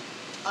already.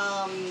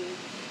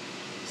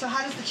 So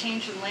how does the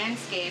change in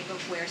landscape of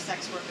where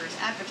sex workers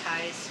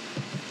advertise,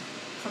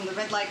 from the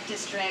red light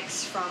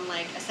districts, from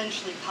like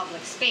essentially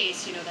public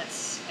space, you know,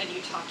 and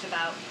you talked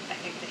about, I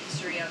think, the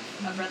history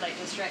of red light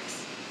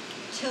districts,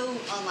 to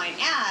online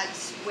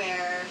ads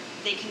where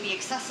they can be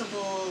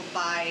accessible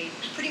by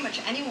pretty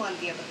much anyone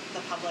via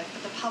the public,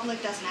 but the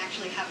public doesn't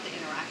actually have to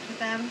interact with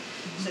them,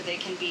 so they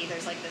can be,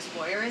 there's like this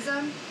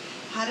voyeurism.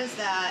 How does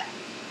that,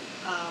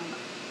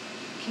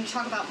 can you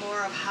talk about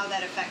more of how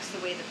that affects the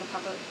way that the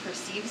public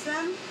perceives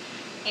them,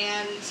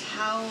 and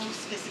how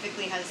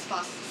specifically has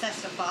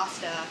Sesta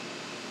Fosta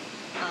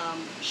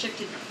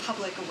shifted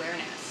public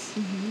awareness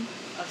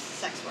of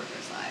sex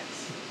workers'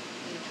 lives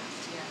in the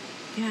past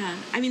year? Yeah.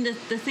 I mean, the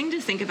thing to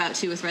think about,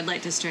 too, with red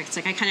light districts,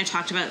 like, I kind of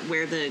talked about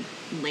where the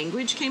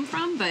language came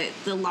from, but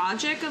the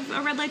logic of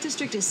a red light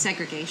district is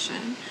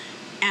segregation.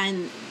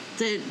 And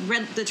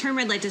the term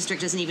red light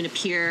district doesn't even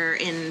appear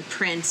in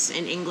print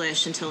in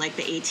English until, like,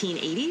 the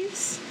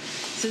 1880s.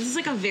 So this is,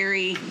 like, a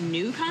very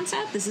new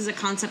concept. This is a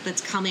concept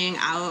that's coming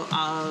out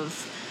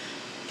of,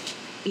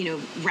 you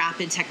know,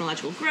 rapid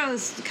technological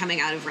growth,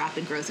 coming out of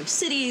rapid growth of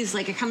cities.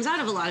 Like, it comes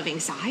out of a lot of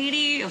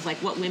anxiety of, like,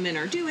 what women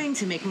are doing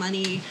to make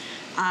money,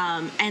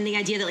 and the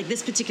idea that, like,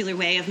 this particular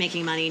way of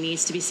making money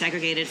needs to be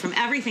segregated from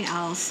everything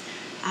else.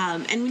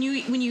 And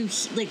when you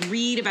like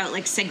read about,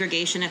 like,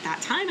 segregation at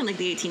that time in, like,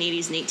 the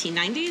 1880s and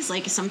 1890s,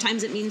 like,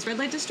 sometimes it means red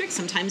light districts,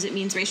 sometimes it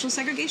means racial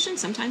segregation,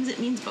 sometimes it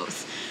means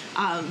both,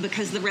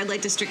 because the red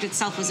light district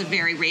itself was a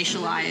very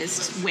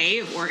racialized way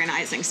of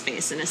organizing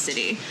space in a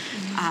city.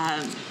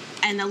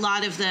 And a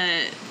lot of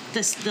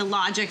the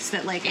logics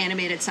that, like,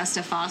 animated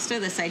Sesta Fosta,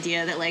 this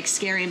idea that, like,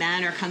 scary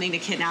men are coming to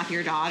kidnap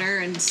your daughter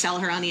and sell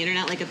her on the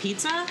internet like a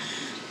pizza,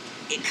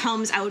 it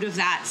comes out of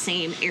that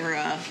same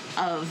era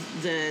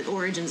of the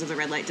origins of the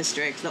red light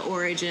district, the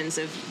origins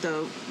of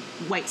the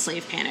white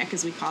slave panic,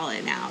 as we call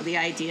it now, the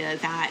idea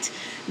that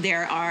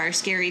there are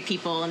scary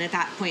people, and at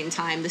that point in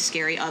time, the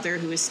scary other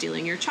who is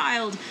stealing your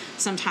child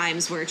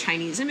sometimes were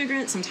Chinese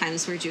immigrants,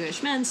 sometimes were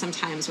Jewish men,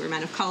 sometimes were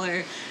men of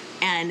color,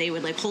 and they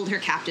would, like, hold her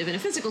captive in a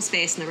physical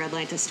space in the red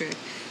light district.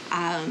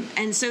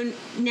 And so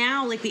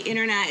now, like, the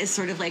internet is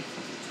sort of like,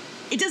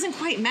 it doesn't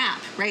quite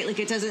map, right? Like,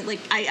 it doesn't, like,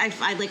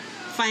 I like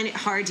find it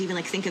hard to even,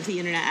 like, think of the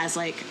internet as,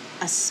 like,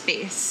 a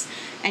space.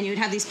 And you would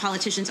have these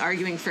politicians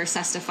arguing for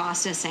Sesta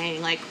Fosta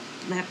saying, like,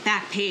 that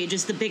back page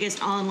is the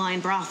biggest online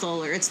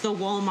brothel, or it's the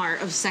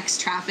Walmart of sex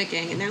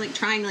trafficking, and they're like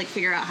trying to like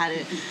figure out how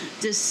to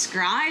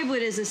describe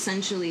what is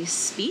essentially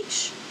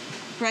speech,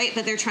 right?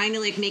 But they're trying to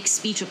like make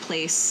speech a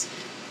place.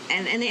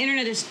 And the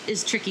internet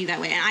is tricky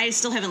that way, and I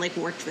still haven't like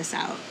worked this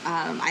out.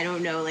 I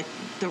don't know like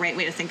the right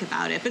way to think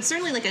about it, but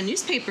certainly like a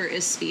newspaper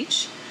is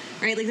speech,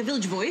 right? Like the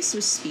Village Voice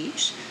was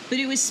speech, but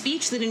it was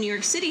speech that in New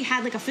York City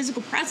had like a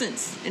physical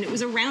presence, and it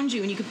was around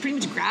you, and you could pretty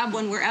much grab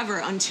one wherever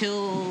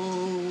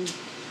until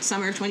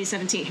summer of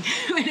 2017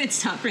 when it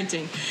stopped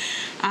printing.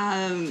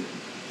 And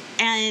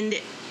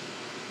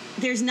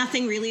there's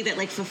nothing really that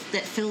like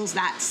that fills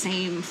that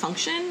same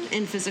function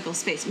in physical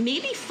space.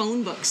 Maybe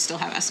phone books still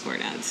have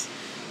escort ads.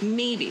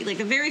 Maybe. Like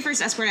the very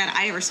first escort ad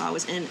I ever saw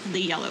was in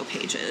the Yellow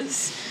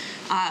Pages.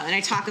 And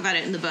I talk about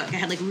it in the book. I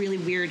had like really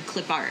weird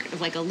clip art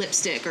of like a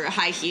lipstick or a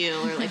high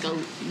heel or like a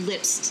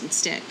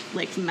lipstick,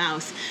 like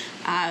mouth.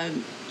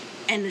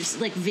 And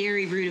it's like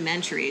very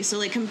rudimentary. So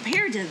like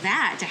compared to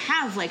that, to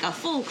have like a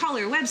full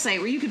color website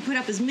where you could put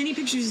up as many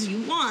pictures as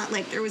you want,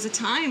 like there was a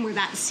time where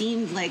that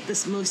seemed like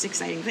this most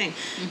exciting thing.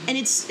 Mm-hmm. And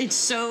it's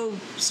so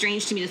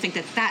strange to me to think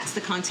that that's the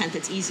content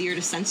that's easier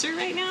to censor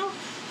right now.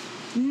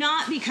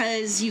 Not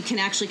because you can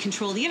actually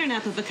control the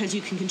internet, but because you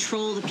can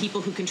control the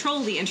people who control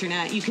the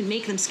internet. You can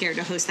make them scared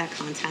to host that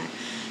content.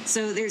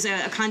 So there's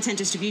a content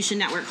distribution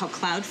network called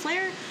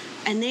Cloudflare,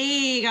 and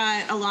they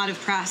got a lot of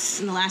press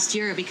in the last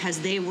year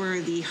because they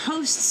were the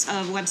hosts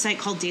of a website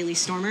called Daily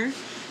Stormer,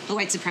 a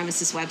white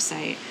supremacist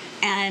website.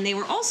 And they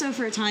were also,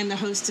 for a time, the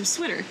hosts of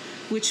Twitter,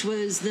 which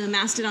was the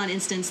Mastodon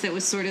instance that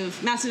was sort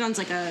of... Mastodon's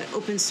like a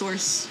open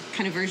source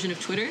kind of version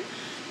of Twitter.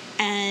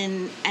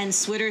 And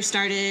Twitter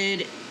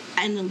started...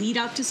 And the lead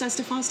up to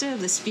Sesta Fosta,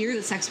 this fear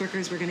that sex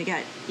workers were going to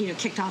get,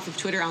 kicked off of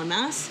Twitter en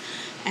masse,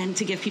 and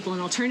to give people an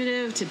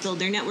alternative, to build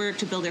their network,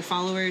 to build their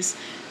followers.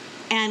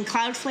 And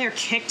Cloudflare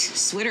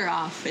kicked Twitter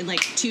off in like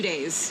 2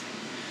 days.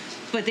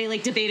 But they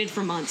like debated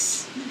for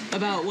months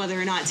about whether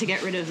or not to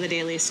get rid of the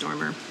Daily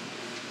Stormer.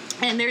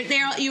 And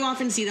you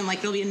often see them,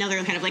 like, there'll be another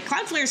kind of, like,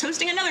 Cloudflare's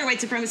hosting another white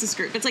supremacist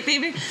group. It's like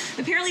they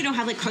apparently don't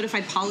have, like,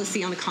 codified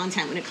policy on the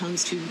content when it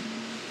comes to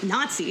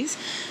Nazis.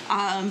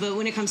 But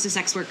when it comes to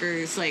sex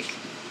workers, like...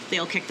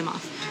 they'll kick them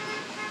off.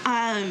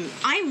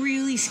 I'm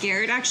really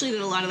scared, actually,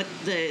 that a lot of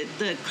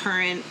the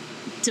current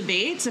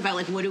debates about,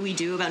 like, what do we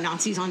do about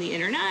Nazis on the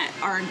internet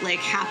are, like,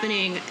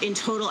 happening in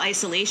total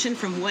isolation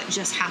from what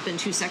just happened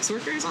to sex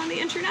workers on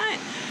the internet.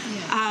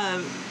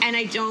 Yeah. And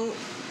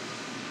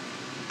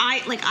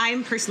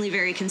I'm personally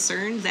very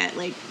concerned that,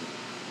 like,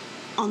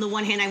 on the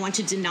one hand, I want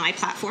to deny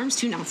platforms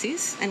to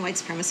Nazis and white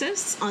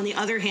supremacists. On the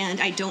other hand,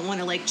 I don't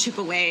want to, like, chip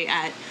away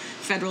at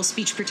federal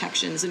speech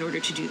protections in order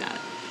to do that.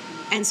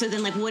 And so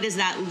then, like, what does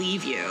that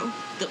leave you?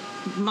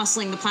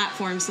 Muscling the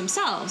platforms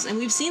themselves. And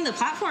we've seen the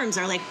platforms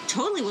are, like,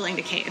 totally willing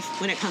to cave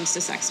when it comes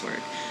to sex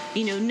work.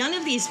 None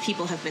of these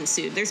people have been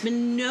sued. There's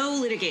been no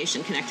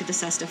litigation connected to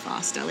Sesta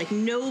Fosta. Like,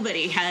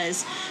 nobody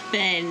has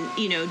been,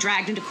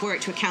 dragged into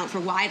court to account for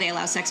why they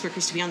allow sex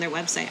workers to be on their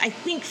website. I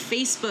think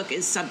Facebook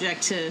is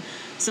subject to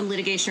some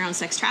litigation around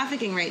sex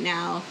trafficking right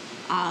now,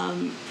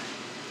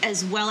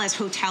 as well as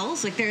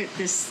hotels. Like,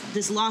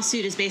 this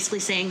lawsuit is basically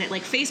saying that,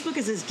 like, Facebook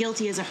is as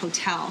guilty as a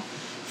hotel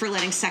for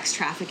letting sex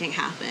trafficking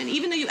happen,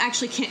 even though you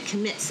actually can't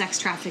commit sex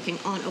trafficking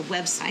on a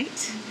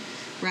website,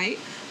 right?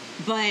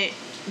 But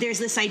there's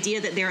this idea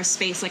that they're a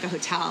space like a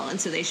hotel,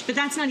 and so but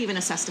that's not even a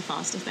Sesta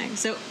Fosta thing.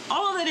 So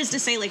all of that is to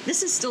say, like,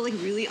 this is still, like,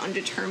 really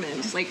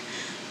undetermined. Like,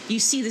 you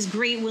see this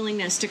great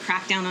willingness to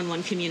crack down on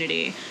one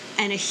community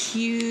and a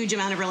huge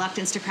amount of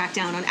reluctance to crack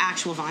down on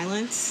actual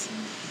violence.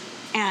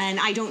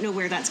 And I don't know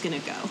where that's going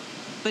to go,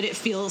 but it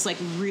feels, like,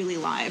 really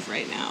live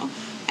right now.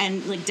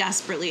 And, like,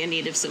 desperately in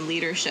need of some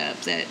leadership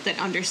that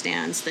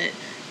understands that,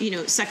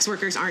 sex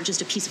workers aren't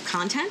just a piece of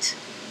content,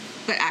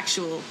 but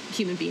actual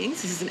human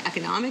beings. This is an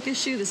economic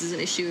issue. This is an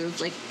issue of,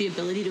 like, the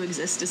ability to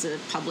exist as a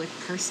public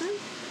person,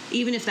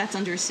 even if that's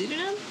under a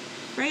pseudonym,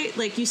 right?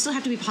 Like, you still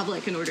have to be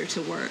public in order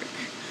to work.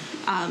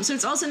 So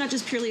it's also not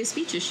just purely a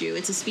speech issue.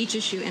 It's a speech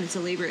issue and it's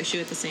a labor issue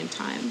at the same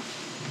time.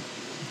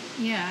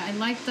 Yeah, I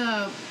like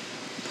the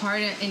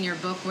part in your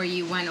book where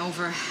you went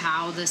over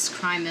how this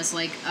crime is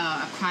like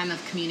a crime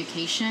of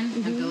communication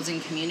and building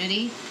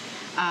community,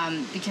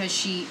 because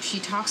she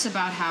talks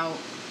about how,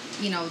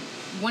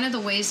 one of the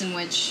ways in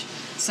which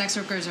sex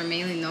workers are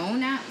mainly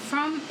known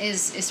from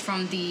is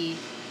from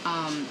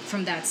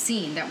that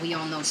scene that we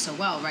all know so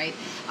well, right?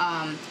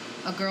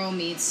 A girl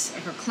meets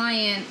her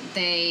client,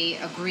 they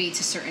agree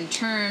to certain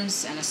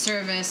terms and a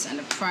service and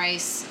a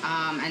price,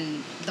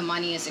 and the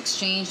money is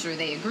exchanged, or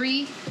they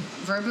agree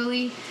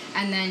verbally,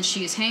 and then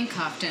she is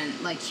handcuffed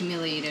and, like,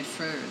 humiliated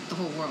for the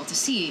whole world to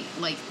see,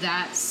 like,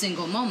 that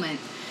single moment.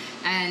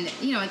 And,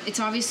 it's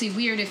obviously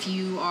weird if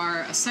you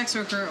are a sex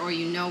worker or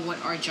you know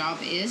what our job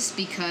is,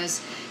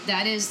 because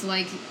that is,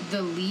 like,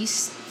 the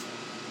least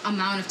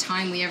amount of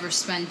time we ever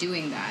spend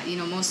doing that.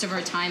 Most of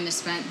our time is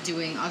spent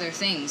doing other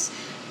things.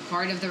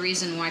 Part of the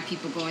reason why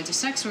people go into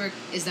sex work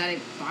is that it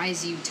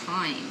buys you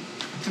time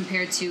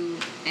compared to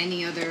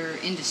any other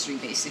industry,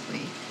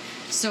 basically.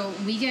 So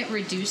we get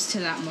reduced to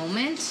that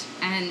moment,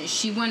 and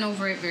she went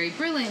over it very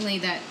brilliantly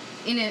that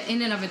in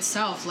and of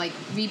itself, like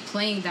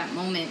replaying that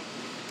moment,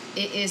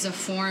 it is a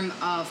form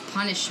of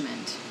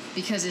punishment,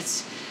 because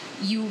it's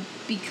you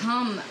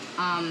become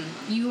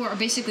you are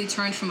basically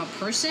turned from a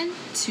person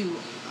to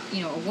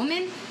a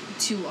woman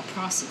to a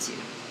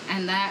prostitute,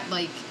 and that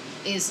like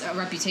is a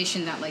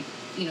reputation that like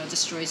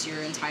destroys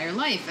your entire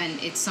life, and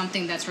it's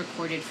something that's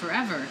recorded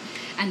forever,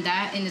 and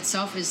that in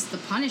itself is the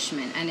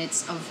punishment, and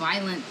it's a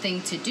violent thing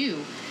to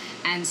do.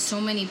 And so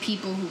many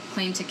people who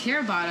claim to care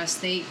about us,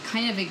 they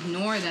kind of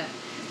ignore that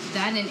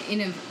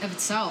in of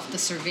itself, the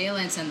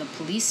surveillance and the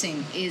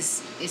policing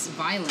is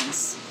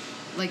violence,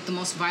 like the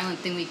most violent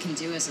thing we can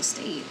do as a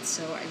state.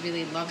 So I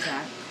really love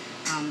that.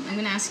 I'm going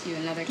to ask you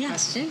another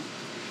question.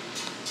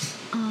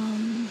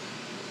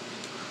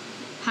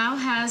 How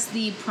has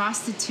the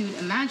prostitute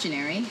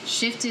imaginary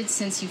shifted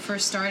since you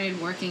first started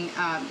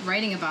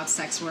writing about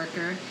sex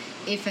worker,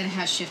 if it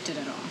has shifted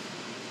at all?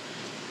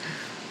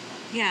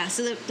 Yeah,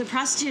 so the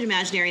prostitute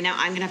imaginary, now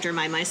I'm going to have to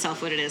remind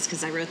myself what it is,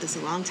 because I wrote this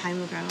a long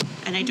time ago,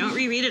 and I don't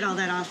reread it all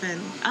that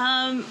often.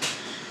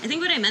 I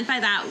think what I meant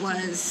by that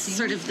was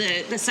sort of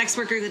the sex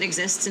worker that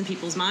exists in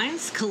people's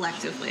minds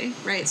collectively,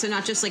 right? So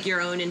not just like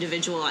your own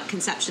individual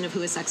conception of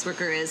who a sex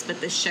worker is,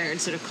 but the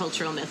shared sort of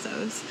cultural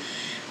mythos.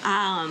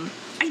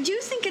 I do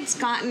think it's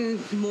gotten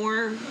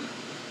more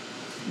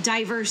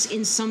diverse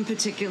in some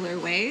particular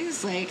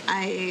ways. Like,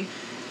 I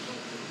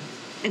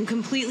am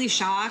completely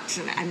shocked,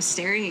 and I'm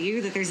staring at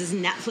you, that there's this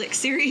Netflix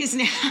series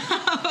now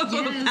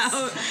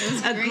about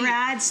a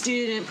grad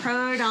student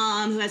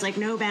pro-dom who has like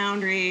no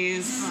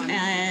boundaries,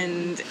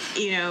 and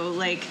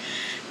like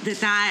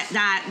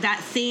that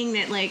thing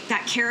that like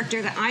that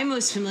character that I'm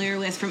most familiar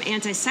with from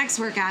anti-sex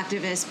work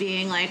activists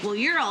being like, well,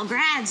 you're all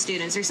grad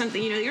students or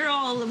something, you're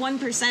all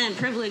 1%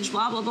 privileged,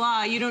 blah blah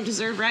blah, you don't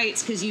deserve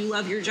rights because you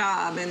love your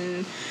job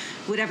and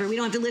whatever, we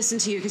don't have to listen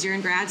to you because you're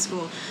in grad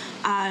school.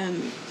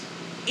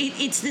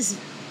 It's this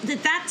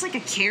that's like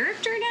a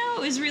character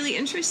now is really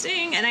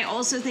interesting, and I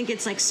also think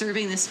it's like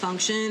serving this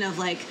function of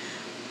like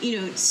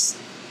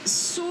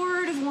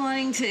sort of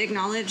wanting to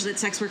acknowledge that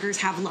sex workers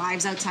have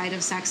lives outside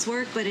of sex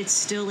work, but it's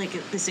still like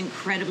this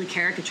incredibly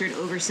caricatured,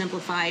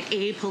 oversimplified,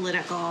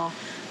 apolitical,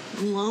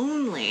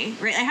 lonely,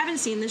 right? I haven't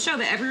seen the show,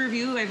 but every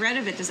review I've read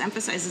of it just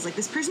emphasizes like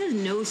this person has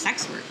no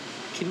sex work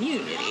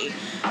community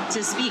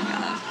to speak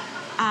of.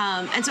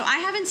 And so I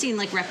haven't seen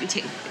like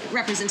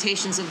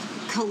representations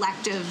of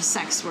collective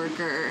sex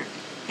worker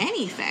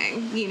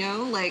anything,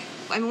 like,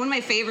 I mean, one of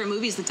my favorite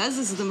movies that does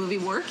this is the movie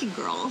Working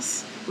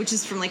Girls, which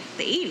is from like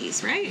the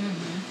 80s, right?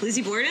 Mm-hmm.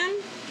 Lizzie Borden,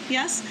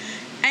 yes?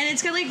 And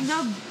it's got like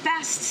the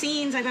best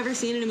scenes I've ever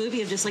seen in a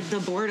movie of just like the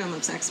boredom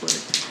of sex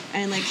work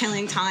and like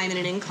killing time in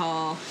an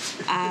in-call,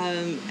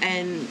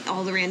 and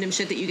all the random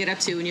shit that you get up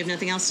to when you have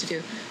nothing else to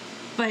do.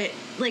 But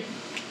like,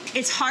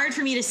 it's hard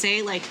for me to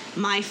say like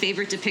my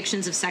favorite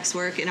depictions of sex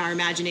work in our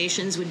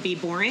imaginations would be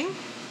boring,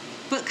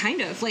 but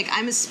kind of like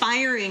I'm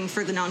aspiring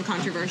for the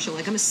non-controversial,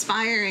 like I'm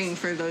aspiring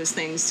for those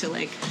things to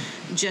like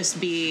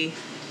just be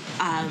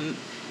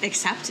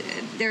accepted.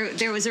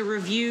 There was a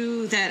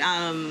review that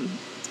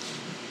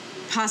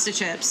Pasta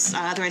Chips,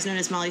 otherwise known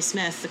as Molly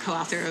Smith, the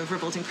co-author of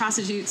Revolting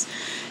Prostitutes,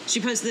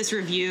 she posted this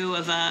review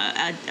of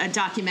a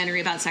documentary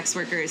about sex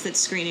workers that's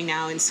screening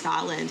now in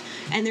Scotland.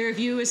 And the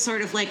review is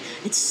sort of like,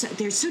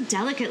 they're so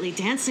delicately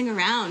dancing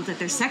around that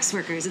they're sex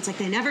workers. It's like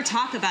they never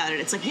talk about it.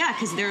 It's like, yeah,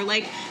 because they're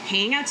like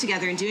hanging out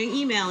together and doing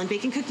email and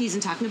baking cookies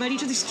and talking about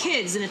each other's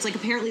kids. And it's like,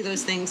 apparently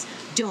those things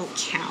don't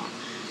count.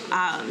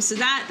 So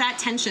that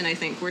tension, I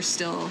think, we're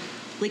still...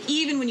 Like,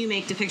 even when you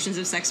make depictions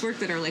of sex work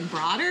that are, like,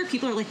 broader,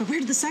 people are like, but where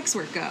did the sex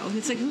work go?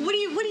 It's like, what do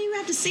you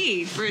have to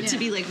see for it to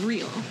be, like,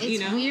 real?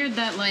 It's weird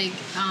that, like,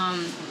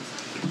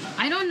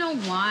 I don't know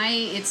why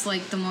it's,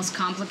 like, the most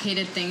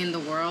complicated thing in the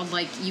world.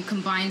 Like, you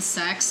combine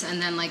sex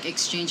and then, like,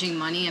 exchanging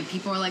money, and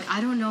people are like, I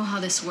don't know how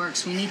this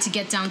works. We need to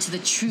get down to the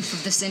truth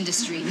of this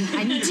industry.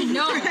 I need to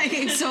know.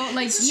 Right. So,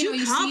 like,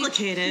 you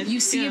complicated. You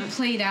see it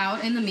played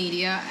out in the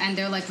media, and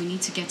they're like, we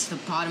need to get to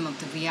the bottom of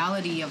the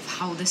reality of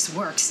how this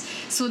works.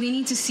 So they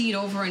need to see it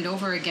over and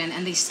over again,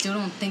 and they still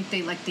don't think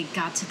they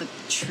got to the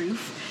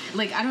truth.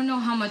 Like, I don't know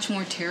how much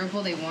more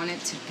terrible they want it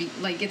to be.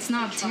 Like, it's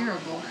not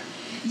terrible.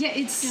 Yeah,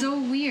 it's so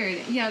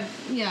weird. Yeah,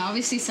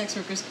 obviously sex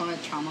workers call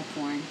it trauma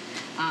porn.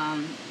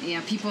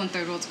 People in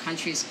third world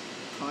countries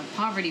call it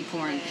poverty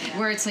porn,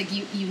 where it's like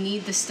you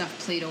need this stuff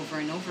played over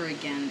and over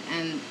again.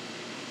 And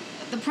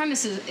the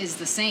premise is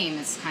the same.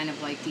 It's kind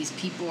of like these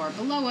people are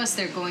below us,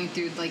 they're going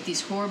through like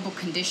these horrible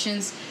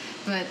conditions,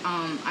 but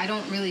I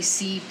don't really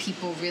see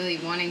people really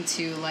wanting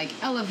to like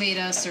elevate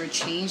us or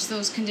change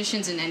those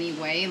conditions in any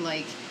way,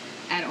 like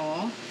at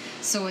all.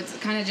 So it's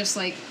kind of just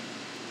like,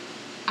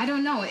 I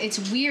don't know,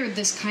 it's weird,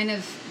 this kind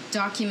of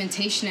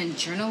documentation and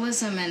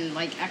journalism and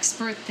like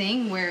expert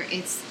thing where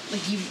it's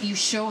like you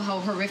show how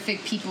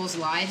horrific people's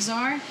lives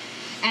are,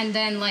 and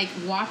then like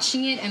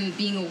watching it and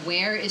being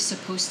aware is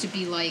supposed to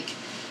be like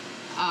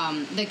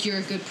you're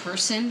a good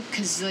person,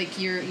 because like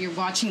you're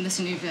watching this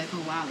and you're like,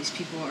 oh wow, these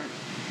people are,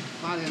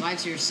 wow, their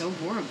lives are so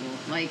horrible.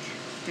 Like,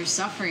 they're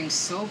suffering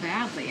so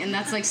badly, and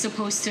that's like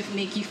supposed to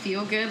make you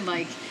feel good,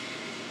 like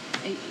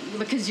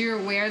because you're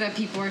aware that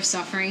people are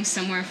suffering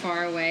somewhere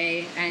far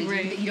away, and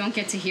you don't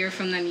get to hear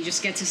from them. You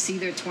just get to see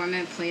their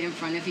torment played in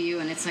front of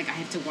you, and it's like, I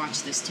have to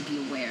watch this to be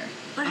aware.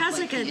 But it has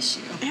like an issue.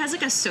 It has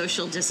like a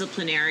social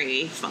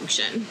disciplinary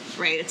function,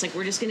 right? It's like,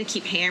 we're just going to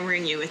keep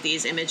hammering you with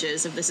these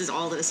images of this is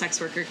all that a sex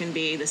worker can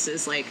be. This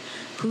is like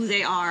who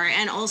they are,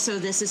 and also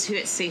this is who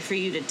it's safe for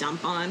you to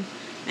dump on.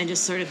 And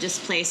just sort of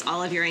displace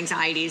all of your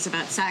anxieties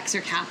about sex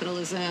or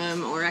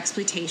capitalism or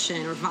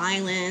exploitation or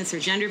violence or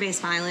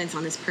gender-based violence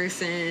on this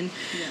person.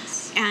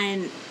 Yes.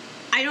 And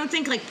I don't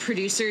think like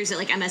producers at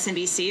like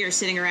MSNBC are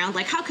sitting around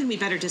like, how can we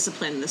better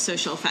discipline the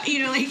social like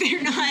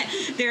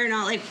they're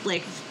not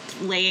like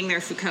laying their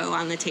Foucault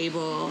on the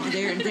table.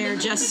 They're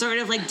just sort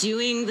of like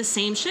doing the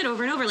same shit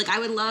over and over. Like, I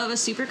would love a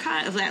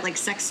supercut of that like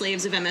Sex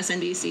Slaves of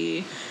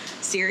MSNBC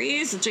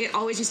series, which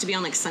always used to be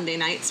on like Sunday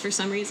nights for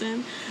some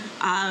reason.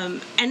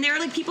 And there are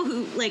like people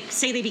who like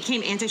say they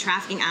became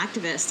anti-trafficking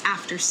activists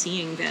after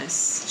seeing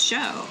this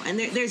show, and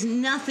there's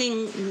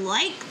nothing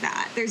like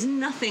that. There's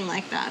nothing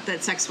like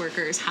that sex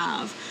workers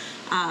have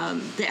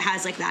that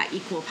has like that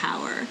equal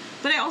power.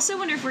 But I also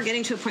wonder if we're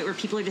getting to a point where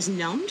people are just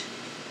numbed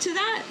to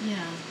that,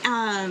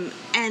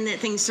 and that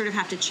things sort of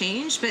have to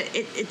change. But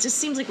it just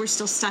seems like we're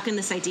still stuck in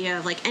this idea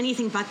of like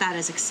anything but that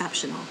is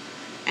exceptional.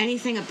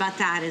 Anything about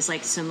that is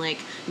like some like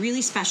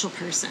really special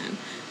person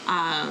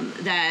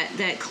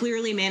that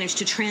clearly managed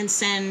to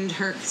transcend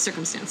her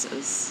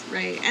circumstances,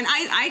 right? And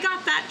I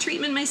got that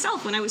treatment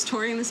myself when I was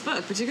touring this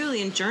book,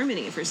 particularly in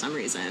Germany for some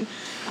reason.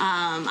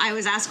 I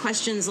was asked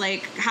questions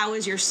like, how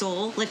is your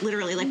soul? Like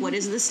literally, like what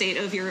is the state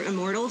of your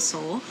immortal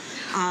soul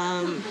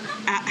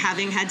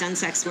having had done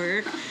sex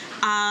work?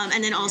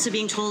 And then also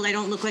being told I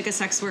don't look like a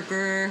sex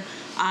worker.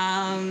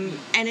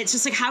 And it's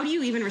just like, how do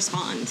you even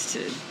respond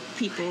to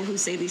people who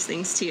say these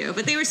things to you?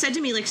 But they were said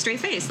to me like straight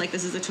face, like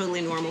this is a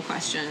totally normal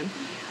question.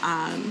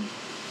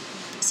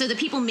 So the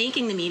people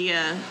making the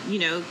media, you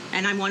know,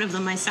 and I'm one of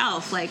them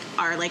myself, like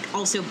are like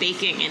also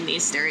baking in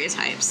these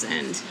stereotypes,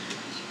 and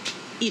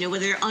you know,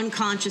 whether they're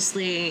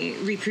unconsciously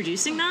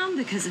reproducing them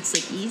because it's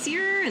like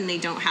easier and they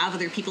don't have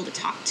other people to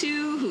talk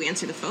to who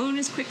answer the phone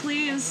as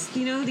quickly as,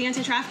 you know, the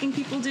anti-trafficking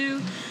people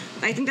do.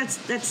 I think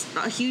that's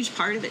a huge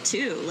part of it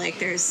too. Like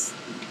there's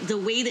the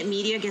way that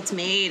media gets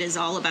made is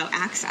all about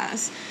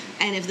access.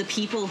 And if the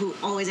people who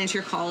always answer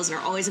your calls and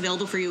are always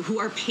available for you, who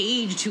are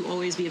paid to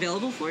always be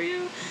available for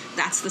you,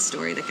 that's the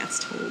story that gets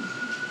told.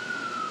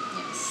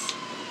 Yes.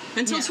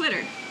 Until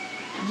Twitter.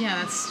 Yeah,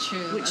 that's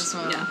true as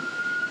well. Yeah.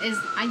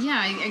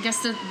 I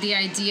guess the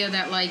idea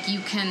that like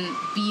you can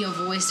be a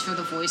voice for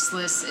the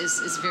voiceless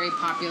is a very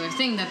popular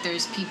thing, that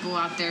there's people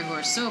out there who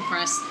are so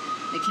oppressed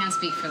they can't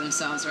speak for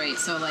themselves, right?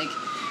 So like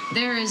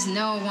there is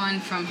no one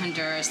from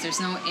Honduras,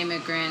 there's no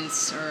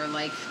immigrants or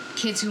like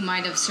kids who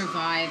might have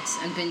survived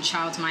and been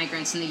child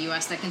migrants in the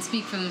U.S. that can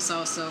speak for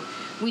themselves, so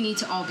we need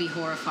to all be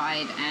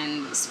horrified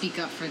and speak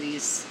up for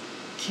these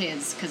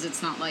kids, because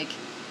it's not like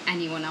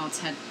anyone else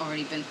had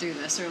already been through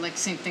this. Or like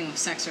same thing with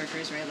sex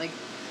workers, right? Like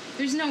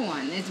there's no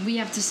one. We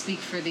have to speak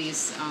for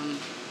these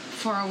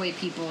faraway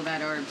people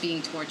that are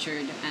being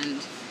tortured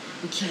and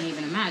we can't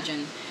even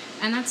imagine.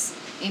 And that's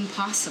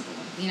impossible.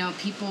 You know,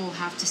 people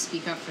have to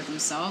speak up for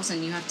themselves,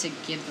 and you have to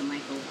give the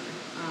mic over.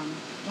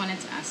 Wanted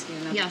to ask you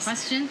another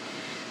question.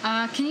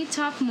 Can you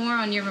talk more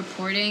on your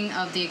reporting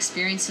of the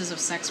experiences of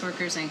sex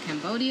workers in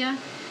Cambodia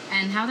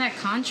and how that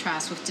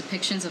contrasts with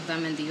depictions of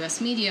them in the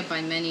U.S. media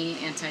by many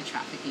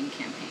anti-trafficking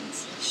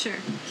campaigns? Sure.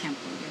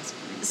 Cambodia's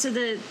place. So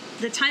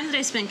the time that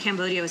I spent in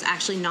Cambodia was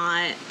actually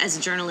not as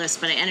a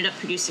journalist, but I ended up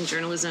producing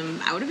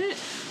journalism out of it.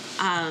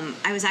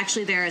 I was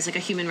actually there as like a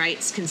human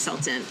rights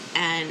consultant,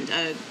 and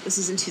this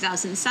was in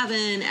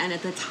 2007, and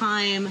at the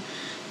time,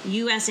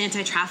 U.S.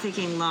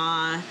 anti-trafficking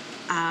law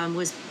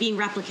was being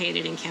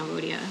replicated in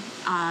Cambodia.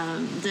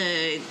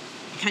 The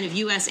kind of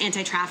U.S.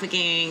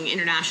 anti-trafficking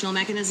international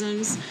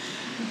mechanisms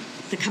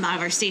that come out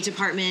of our State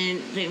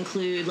Department, that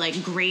include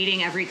like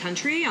grading every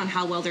country on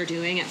how well they're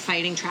doing at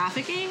fighting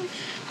trafficking.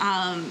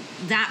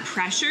 That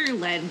pressure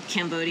led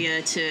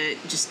Cambodia to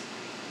just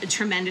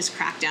tremendous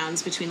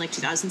crackdowns between like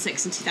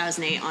 2006 and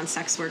 2008 on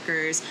sex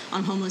workers,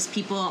 on homeless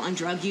people, on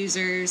drug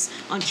users,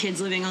 on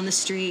kids living on the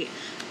street.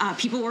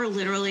 People were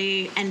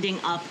literally ending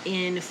up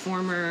in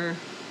former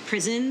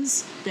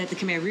prisons that the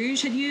Khmer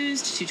Rouge had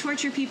used to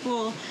torture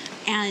people,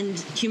 and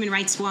Human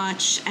Rights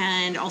Watch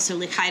and also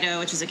Likaido,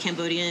 which is a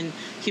Cambodian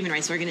human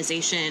rights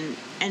organization,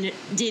 and it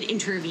did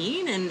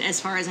intervene. And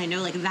as far as I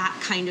know, like that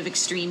kind of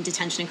extreme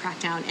detention and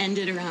crackdown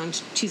ended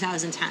around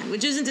 2010,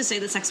 which isn't to say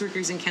that sex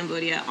workers in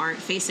Cambodia aren't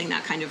facing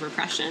that kind of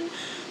repression,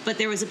 but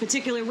there was a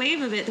particular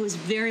wave of it that was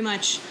very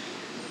much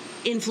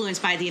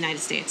influenced by the United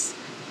States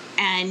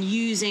and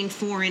using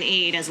foreign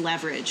aid as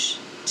leverage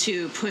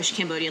to push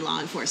Cambodian law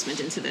enforcement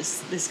into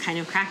this kind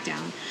of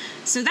crackdown.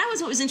 So that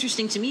was what was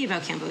interesting to me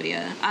about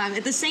Cambodia.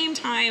 At the same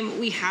time,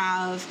 we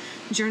have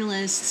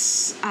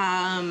journalists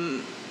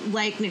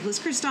like Nicholas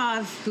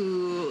Kristof,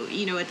 who,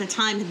 you know, at the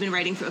time had been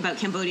writing about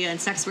Cambodia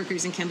and sex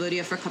workers in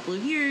Cambodia for a couple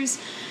of years.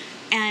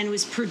 and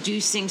was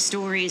producing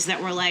stories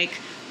that were like,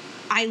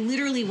 I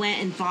literally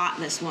went and bought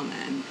this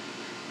woman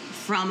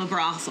from a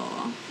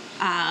brothel.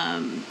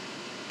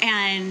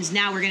 And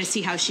now we're going to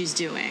see how she's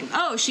doing.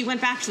 Oh, she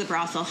went back to the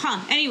brothel.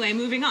 Anyway,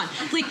 moving on.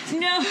 Like,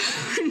 no,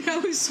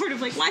 sort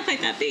of like, why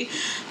might that be?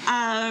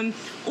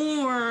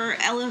 Or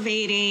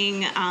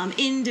elevating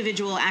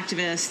individual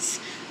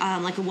activists,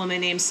 like a woman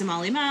named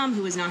Somal Imam,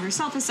 who was not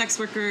herself a sex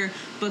worker,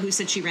 but who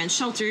said she ran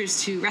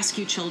shelters to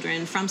rescue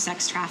children from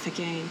sex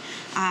trafficking,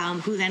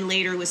 who then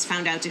later was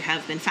found out to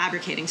have been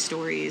fabricating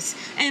stories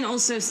and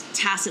also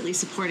tacitly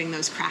supporting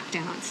those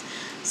crackdowns.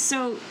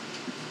 So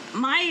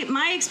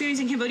my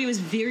experience in Cambodia was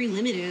very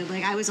limited.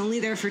 Like, I was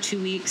only there for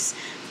 2 weeks.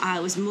 I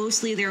was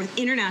mostly there with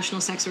international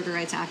sex worker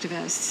rights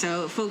activists,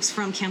 so folks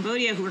from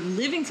Cambodia who were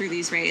living through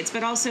these raids,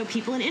 but also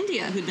people in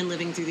India who'd been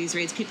living through these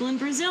raids, people in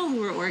Brazil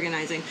who were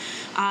organizing,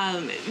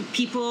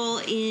 people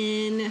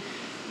in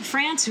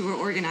France who were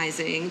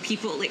organizing,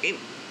 people like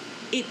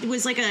it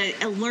was like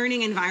a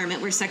learning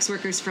environment where sex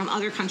workers from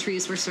other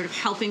countries were sort of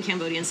helping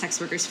Cambodian sex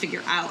workers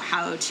figure out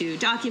how to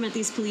document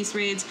these police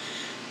raids,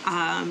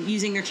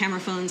 using their camera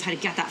phones, how to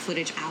get that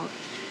footage out,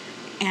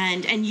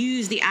 and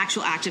use the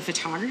actual act of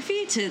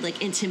photography to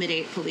like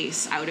intimidate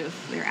police out of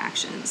their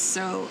actions.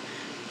 So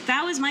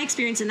that was my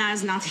experience, and that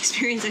is not the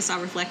experience I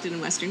saw reflected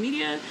in Western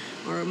media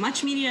or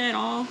much media at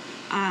all.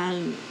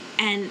 And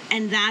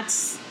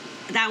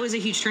that was a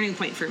huge turning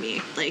point for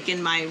me, like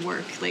in my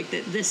work, like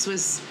that this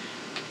was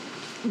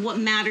what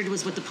mattered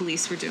was what the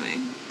police were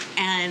doing.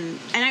 And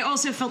I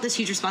also felt this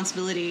huge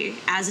responsibility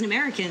as an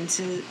American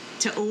to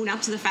own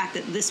up to the fact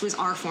that this was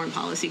our foreign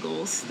policy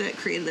goals that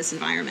created this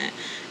environment.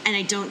 And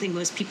I don't think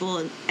most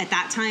people at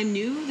that time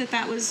knew that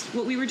that was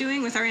what we were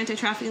doing with our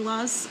anti-trafficking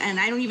laws. And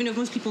I don't even know if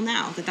most people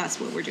now that that's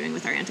what we're doing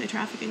with our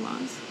anti-trafficking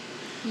laws.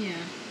 Yeah,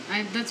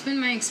 that's been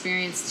my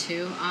experience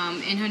too.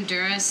 In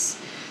Honduras,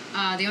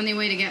 the only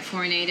way to get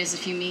foreign aid is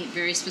if you meet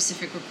very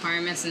specific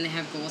requirements and they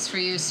have goals for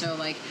you. So,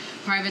 like,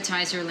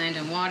 privatize your land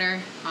and water.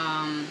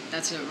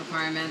 That's a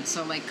requirement.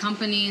 So, like,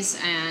 companies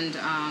and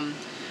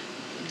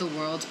the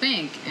World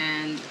Bank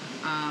and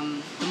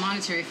the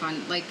Monetary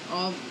Fund, like,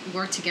 all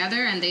work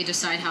together, and they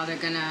decide how they're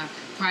going to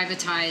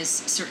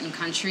privatize certain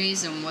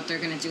countries and what they're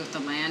going to do with the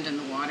land and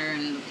the water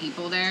and the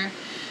people there.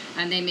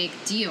 And they make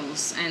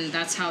deals, and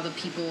that's how the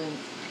people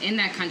in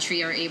that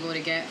country are able to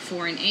get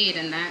foreign aid,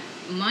 and that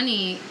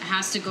money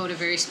has to go to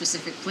very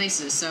specific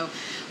places. So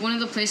one of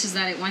the places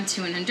that it went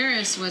to in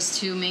Honduras was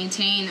to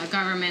maintain a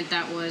government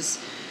that was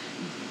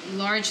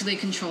largely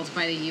controlled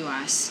by the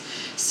U.S.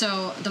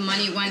 So the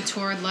money went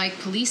toward, like,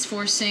 police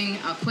forcing,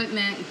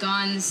 equipment,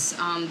 guns.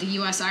 The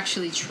U.S.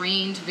 actually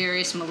trained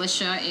various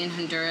militia in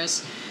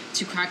Honduras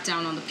to crack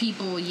down on the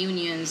people,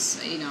 unions,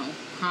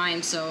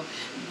 crime. So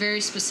very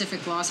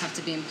specific laws have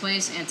to be in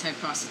place,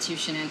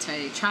 anti-prostitution,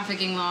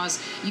 anti-trafficking laws.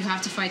 You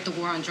have to fight the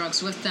war on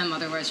drugs with them,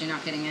 otherwise you're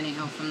not getting any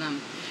help from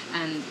them.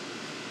 And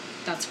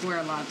that's where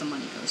a lot of the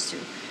money goes to.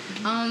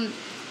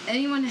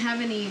 Anyone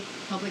have any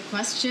public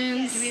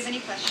questions? Yeah, do we have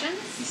any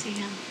questions? You see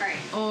him. All right.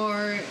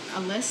 Or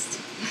a list?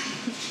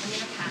 I'm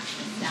going to pass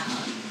this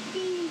down.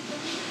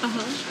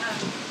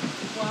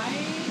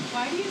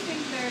 Why do you think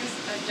there's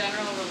a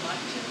general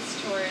reluctance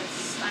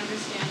towards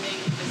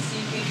understanding the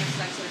seeking of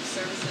sex work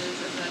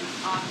services as an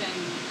often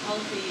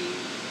healthy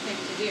thing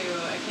to do,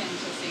 akin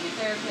to seeing a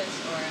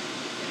therapist or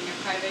getting a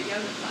private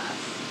yoga class?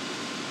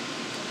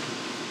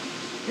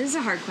 This is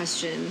a hard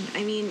question.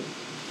 I mean,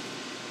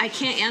 I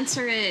can't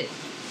answer it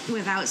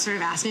without sort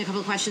of asking a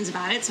couple of questions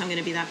about it, so I'm going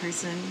to be that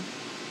person.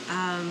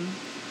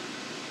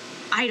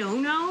 I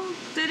don't know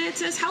that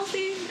it's as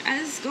healthy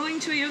as going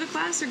to a yoga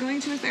class or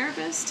going to a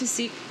therapist to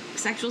seek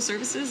sexual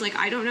services. Like,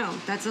 I don't know.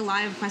 That's a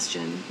live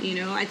question.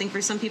 I think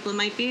for some people it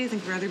might be. I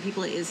think for other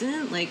people it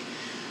isn't. Like,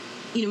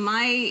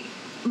 my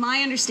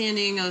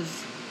understanding of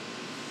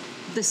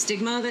the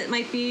stigma that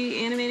might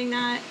be animating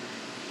that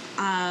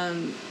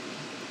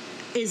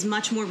is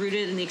much more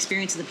rooted in the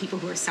experience of the people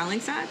who are selling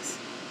sex.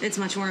 It's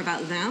much more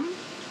about them.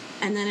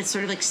 And then it's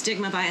sort of like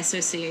stigma by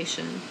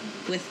association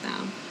with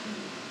them.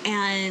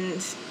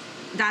 And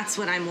that's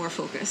what I'm more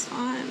focused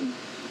on.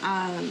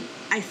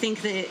 I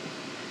think that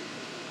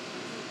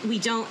we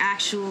don't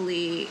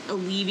actually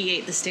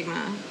alleviate the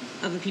stigma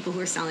of the people who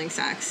are selling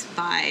sex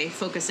by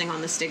focusing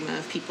on the stigma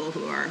of people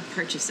who are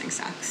purchasing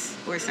sex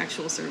or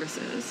sexual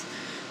services.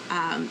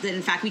 That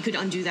in fact we could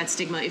undo that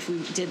stigma if we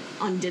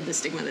undid the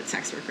stigma that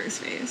sex workers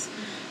face.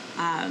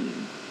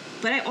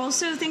 But I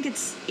also think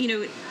it's,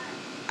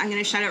 I'm going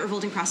to shout out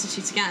Revolting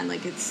Prostitutes again.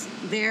 Like, it's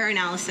their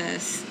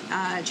analysis,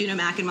 Juno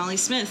Mack and Molly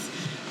Smith,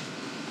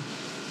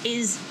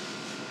 is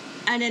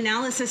an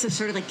analysis of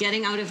sort of like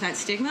getting out of that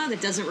stigma that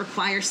doesn't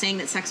require saying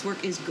that sex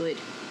work is good.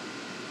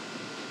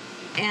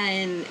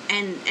 And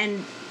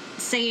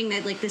saying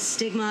that, like, this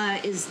stigma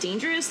is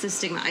dangerous, this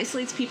stigma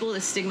isolates people,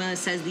 this stigma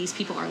says these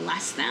people are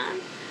less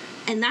than,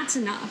 and that's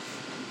enough.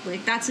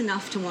 Like, that's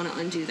enough to want to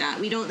undo that.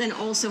 We don't then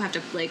also have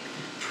to, like,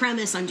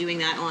 premise undoing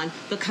that on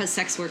because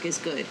sex work is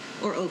good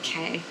or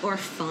okay or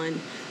fun.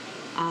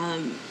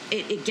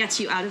 It gets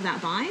you out of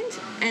that bind.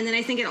 And then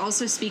I think it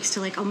also speaks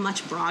to like a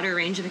much broader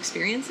range of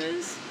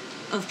experiences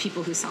of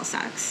people who sell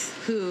sex,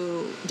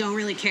 who don't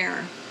really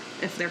care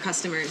if their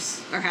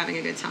customers are having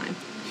a good time,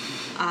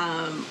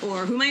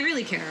 or who might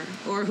really care,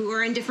 or who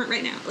are indifferent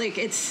right now. Like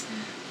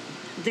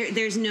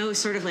there's no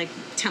sort of like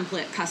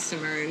template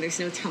customer, and there's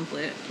no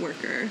template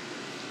worker.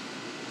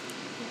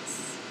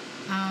 Yes.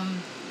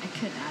 I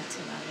could add to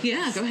that.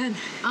 Yeah, go ahead.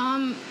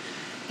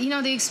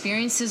 The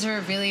experiences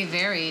are really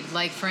varied.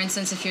 Like, for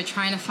instance, if you're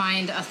trying to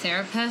find a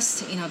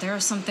therapist, there are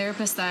some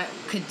therapists that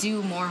could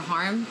do more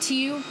harm to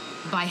you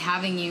by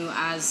having you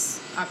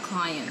as a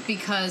client.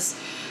 Because,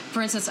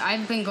 for instance,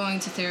 I've been going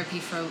to therapy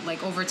for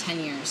like over 10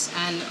 years,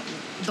 and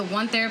the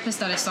one therapist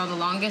that I saw the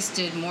longest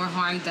did more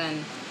harm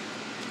than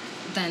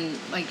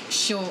like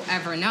she'll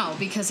ever know,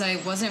 because I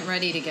wasn't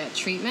ready to get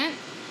treatment,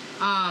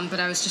 but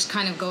I was just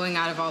kind of going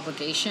out of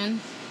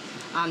obligation.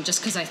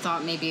 Just because I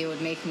thought maybe it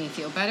would make me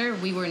feel better.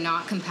 We were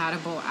not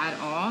compatible at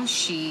all.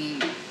 She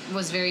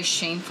was very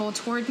shameful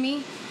toward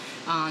me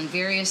on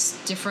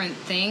various different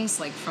things,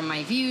 like from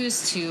my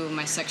views to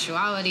my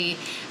sexuality.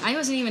 I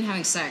wasn't even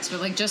having sex,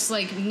 but like just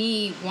like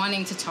me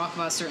wanting to talk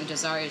about certain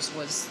desires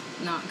was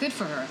not good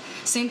for her.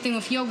 Same thing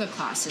with yoga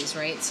classes,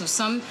 right? So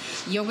some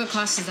yoga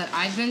classes that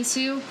I've been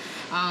to,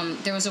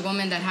 there was a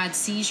woman that had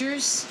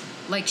seizures.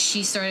 Like,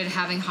 she started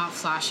having hot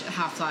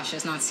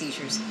flashes, not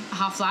seizures,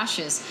 hot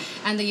flashes.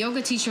 And the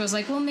yoga teacher was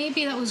like, well,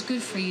 maybe that was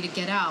good for you to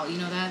get out.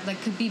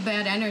 That could be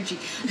bad energy.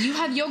 You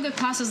have yoga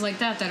classes like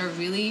that are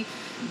really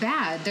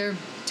bad. They're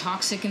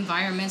toxic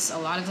environments. A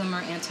lot of them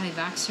are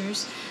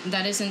anti-vaxxers. And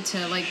that isn't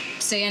to, like,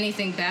 say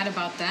anything bad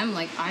about them.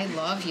 Like, I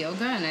love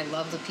yoga and I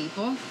love the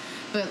people.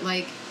 But,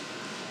 like,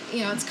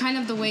 it's kind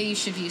of the way you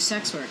should view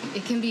sex work.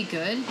 It can be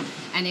good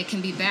and it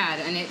can be bad,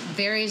 and it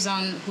varies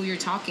on who you're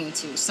talking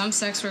to. Some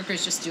sex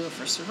workers just do it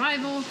for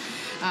survival.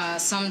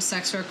 Some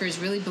sex workers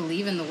really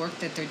believe in the work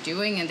that they're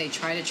doing, and they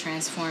try to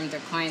transform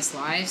their clients'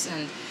 lives.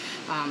 And,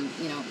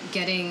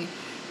 getting,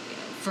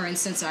 for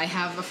instance, I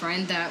have a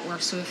friend that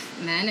works with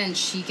men, and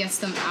she gets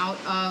them out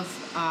of,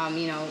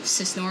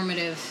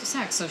 cisnormative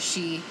sex. So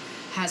she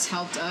has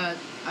helped a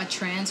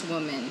trans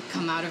woman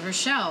come out of her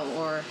shell,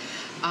 or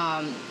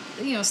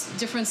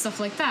different stuff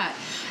like that.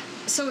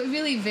 So it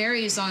really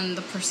varies on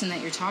the person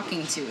that you're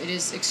talking to. It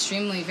is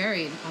extremely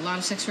varied. A lot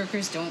of sex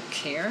workers don't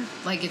care.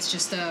 Like, it's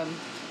just an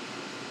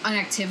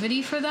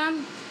activity for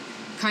them.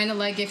 Kind of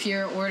like if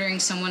you're ordering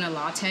someone a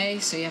latte,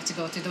 so you have to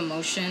go through the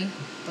motion,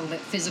 the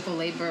physical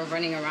labor of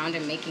running around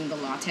and making the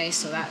latte.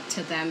 So that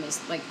to them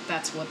is like,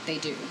 that's what they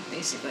do,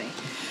 basically.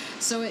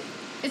 So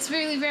it's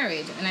really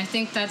varied, and I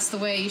think that's the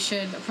way you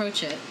should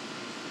approach it.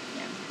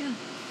 Yeah.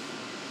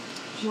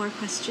 More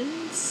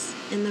questions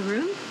in the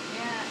room?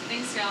 Yeah,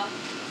 thanks, y'all.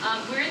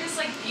 We're in this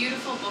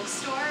beautiful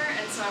bookstore,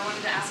 and so I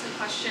wanted to ask a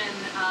question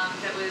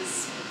that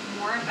was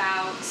more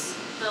about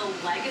the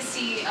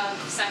legacy of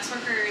sex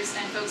workers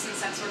and folks in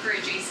sex worker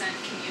adjacent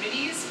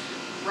communities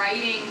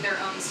writing their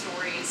own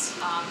stories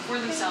for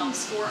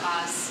themselves, for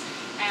us,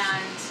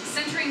 and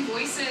centering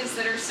voices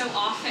that are so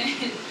often,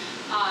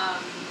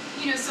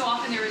 so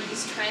often there were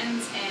these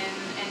trends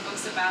in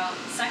books about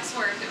sex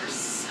work that were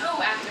so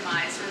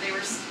academized, or they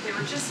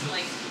were just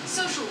like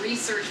social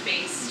research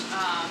based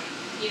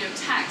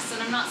texts.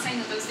 And I'm not saying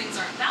that those things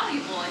aren't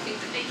valuable. I think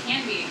that they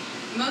can be,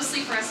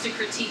 mostly for us to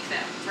critique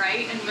them,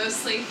 right? And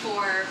mostly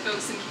for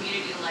folks in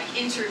community to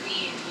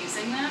intervene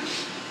using them.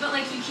 But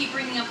you keep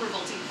bringing up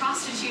Revolting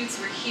Prostitutes.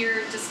 We're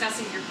here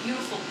discussing your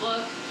beautiful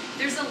book.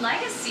 There's a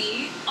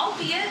legacy,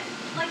 albeit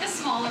a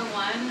smaller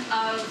one,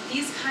 of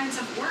these kinds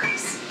of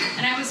works.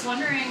 And I was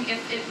wondering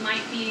if it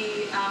might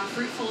be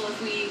fruitful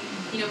if we,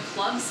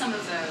 plug some of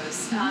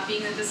those,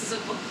 being that this is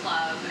a book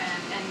club,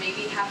 and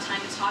maybe have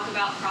time to talk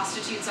about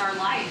Prostitutes Our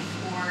Life,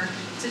 or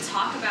to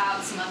talk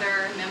about some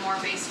other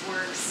memoir-based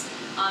works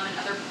and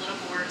other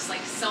political works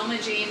like Selma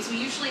James. We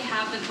usually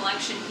have the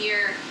collection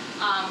here,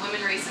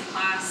 Women, Race, and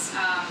Class,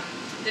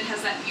 that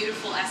has that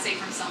beautiful essay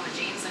from Selma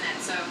James in it.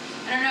 So,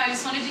 I don't know, I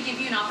just wanted to give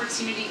you an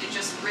opportunity to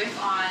just riff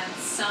on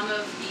some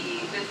of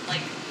the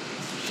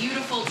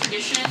beautiful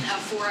tradition of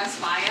For Us,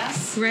 By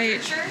Us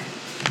literature.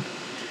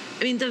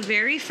 I mean, the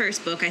very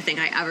first book I think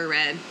I ever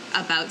read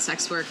about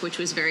sex work, which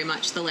was very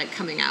much the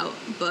coming out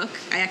book,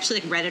 I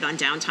actually read it on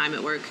downtime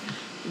at work,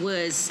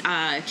 was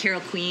Carol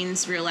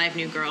Queen's Real Live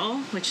New Girl,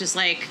 which is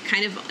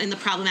kind of in the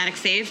problematic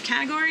fave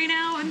category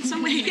now in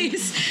some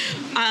ways.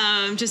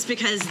 Just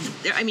because,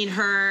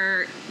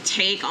 her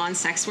take on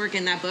sex work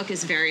in that book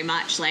is very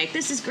much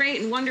this is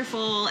great and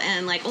wonderful,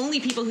 and only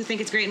people who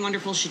think it's great and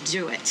wonderful should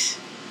do it,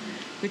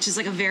 which is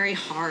a very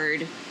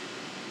hard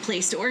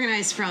place to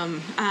organize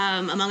from,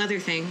 among other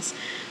things,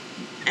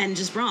 and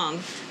just wrong.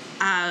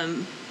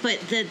 But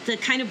the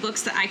kind of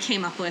books that I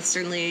came up with,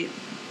 certainly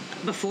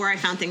before I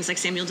found things like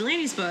Samuel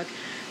Delaney's book,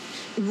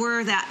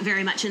 were that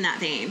very much in that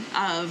vein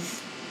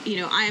of,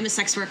 I am a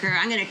sex worker,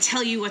 I'm going to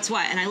tell you what's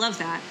what, and I love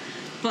that.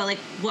 but like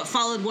what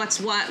followed what's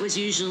what was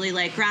usually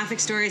like graphic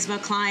stories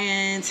about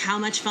clients, how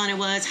much fun it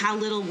was, how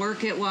little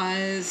work it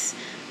was,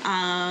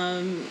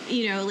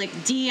 you know, like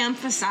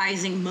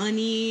de-emphasizing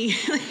money,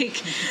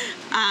 like,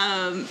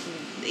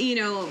 you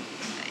know,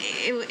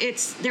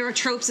 there are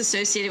tropes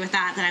associated with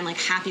that I'm like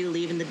happy to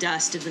leave in the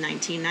dust of the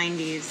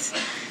 1990s.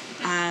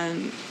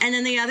 And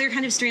then the other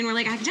kind of strain were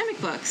like academic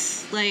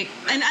books, like,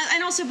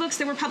 and also books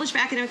that were published by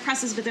academic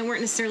presses, but they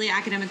weren't necessarily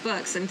academic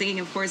books. I'm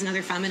thinking of Whores and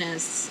Other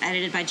Feminists,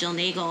 edited by Jill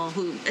Nagel,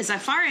 who, as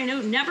far as I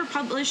know, never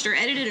published or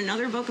edited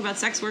another book about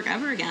sex work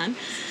ever again.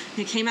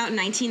 It came out in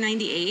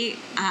 1998.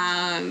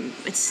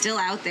 It's still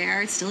out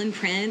there. It's still in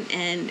print.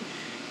 And,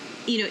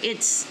 you know,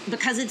 it's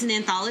because it's an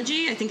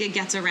anthology, I think it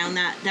gets around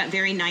that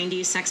very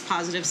 90s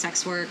sex-positive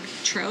sex work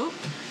trope.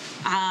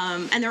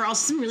 And there are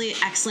also some really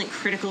excellent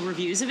critical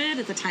reviews of it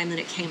at the time that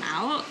it came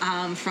out,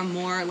 from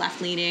more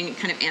left-leaning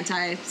kind of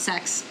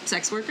anti-sex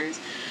sex workers.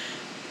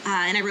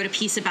 And I wrote a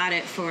piece about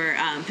it for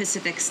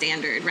Pacific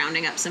Standard,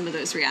 rounding up some of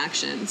those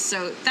reactions.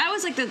 So that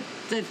was like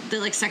the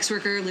like sex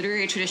worker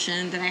literary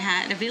tradition that I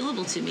had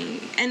available to me.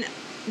 And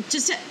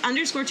just to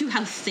underscore too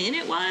how thin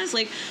it was,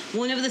 like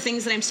one of the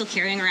things that I'm still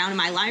carrying around in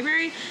my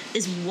library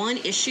is one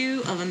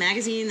issue of a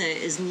magazine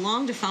that is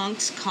long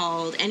defunct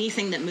called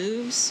Anything That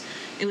Moves.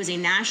 It was a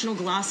national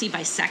glossy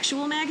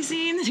bisexual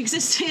magazine that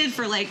existed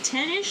for like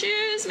 10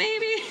 issues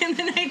maybe in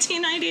the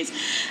 1990s.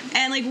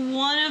 And like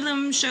one of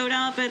them showed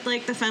up at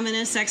like the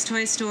feminist sex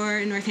toy store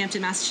in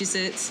Northampton,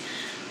 Massachusetts,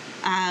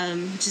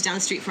 which is down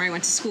the street from where I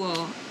went to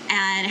school.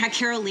 And it had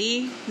Carol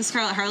Lee, the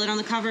Scarlet Harlot, on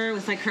the cover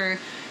with like her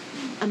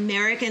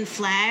American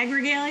flag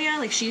regalia.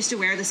 Like she used to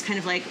wear this kind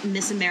of like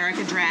Miss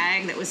America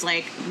drag that was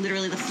like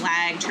literally the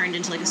flag turned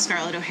into like a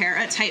Scarlett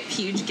O'Hara type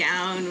huge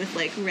gown with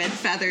like red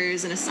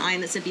feathers and a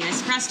sign that said "Be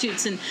nice to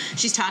prostitutes." And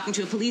she's talking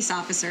to a police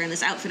officer in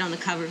this outfit on the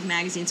cover of the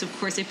magazine. So of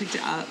course I picked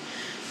it up.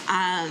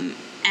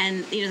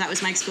 And, you know, that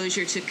was my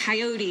exposure to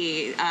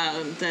Coyote,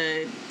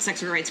 the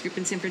sex worker rights group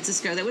in San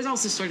Francisco that was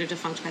also sort of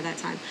defunct by that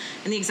time,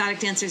 and the Exotic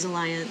Dancers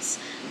Alliance.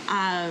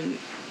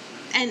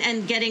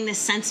 And getting this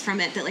sense from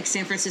it that, like,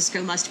 San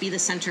Francisco must be the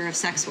center of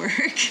sex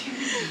work.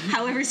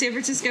 However, San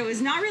Francisco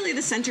is not really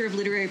the center of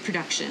literary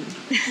production.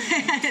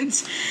 and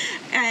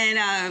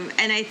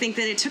I think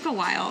that it took a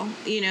while.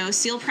 You know,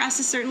 Seal Press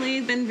has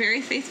certainly been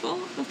very faithful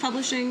of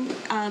publishing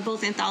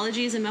both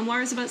anthologies and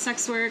memoirs about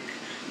sex work.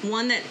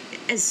 One that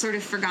is sort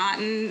of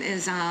forgotten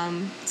is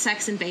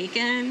Sex and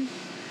Bacon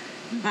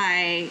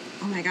by,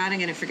 oh my God, I'm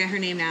going to forget her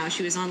name now.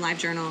 She was on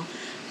LiveJournal.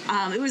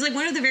 It was like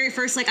one of the very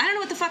first, like, I don't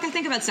know what the fuck I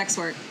think about sex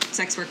work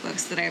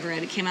books that I ever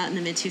read. It came out in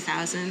the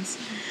mid-2000s.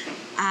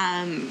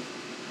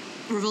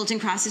 Revolting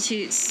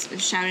Prostitutes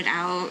shouted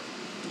out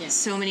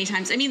so many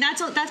times. I mean,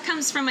 that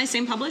comes from my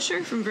same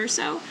publisher, from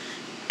Verso.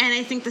 And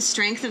I think the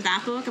strength of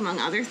that book, among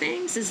other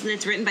things, is that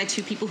it's written by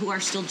two people who are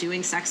still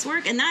doing sex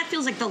work. And that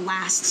feels like the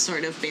last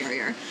sort of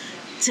barrier,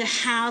 to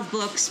have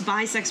books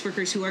by sex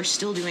workers who are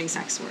still doing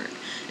sex work.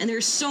 And there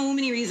are so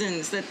many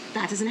reasons that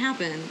doesn't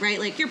happen, right?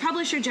 Like, your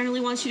publisher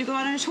generally wants you to go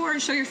out on a tour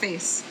and show your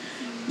face.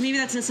 Maybe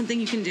that's not something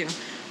you can do.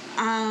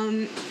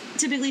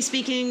 Typically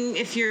speaking,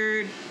 if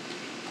you're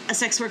a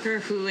sex worker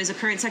who is a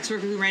current sex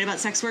worker who write about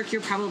sex work,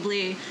 you're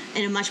probably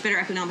in a much better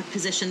economic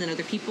position than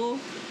other people.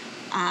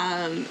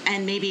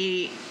 And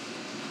maybe,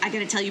 I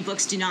gotta tell you,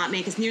 books do not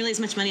make as nearly as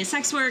much money as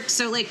sex work.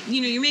 So, like,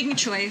 you know, you're making a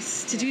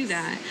choice to do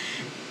that.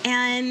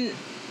 And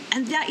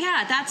that,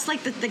 yeah, that's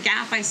like the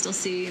gap I still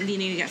see in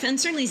needing to get. And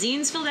certainly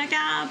zines fill that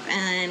gap,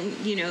 and,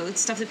 you know,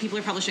 stuff that people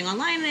are publishing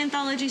online and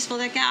anthologies fill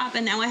that gap.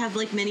 And now I have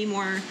like many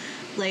more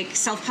like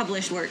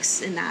self-published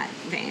works in that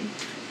vein,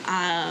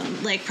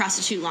 like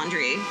Prostitute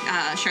Laundry,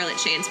 Charlotte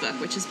Shane's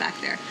book, which is back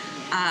there,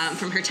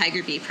 from her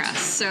Tiger Bee press.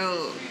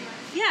 So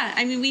yeah,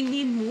 I mean, we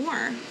need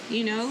more,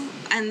 you know,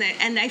 and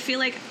I feel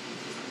like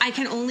I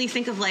can only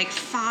think of like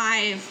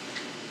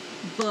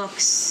 5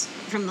 books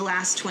from the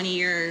last 20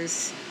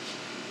 years.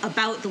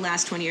 About the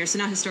last 20 years, so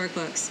not historic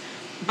books,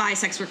 by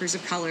sex workers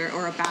of color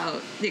or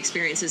about the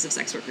experiences of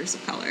sex workers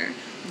of color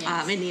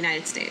in the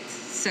United States.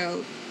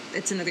 So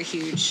it's another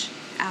huge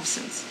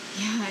absence.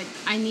 Yeah,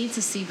 I need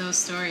to see those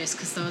stories,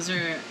 because those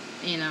are,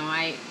 you know,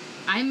 I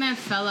met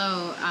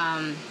fellow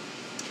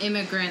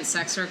immigrant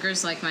sex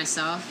workers like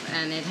myself,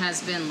 and it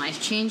has been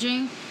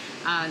life-changing.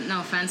 No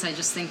offense, I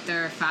just think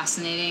they're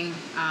fascinating,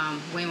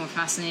 way more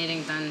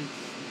fascinating than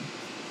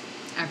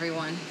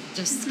everyone,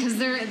 just because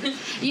they're,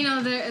 you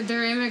know,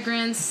 they're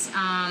immigrants,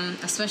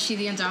 especially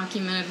the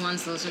undocumented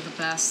ones. Those are the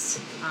best.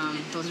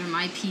 Those are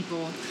my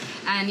people.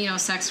 And, you know,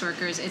 sex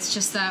workers, it's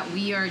just that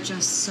we are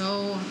just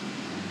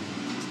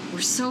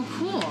we're so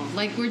cool.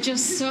 Like, we're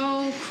just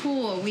so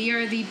cool. We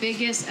are the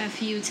biggest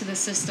FU to the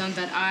system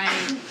that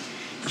I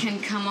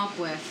can come up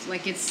with.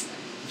 Like, it's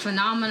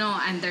phenomenal,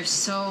 and they're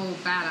so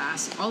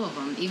badass, all of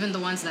them, even the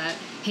ones that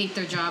hate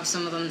their jobs,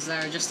 some of them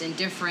that are just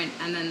indifferent,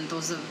 and then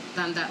those of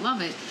them that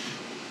love it.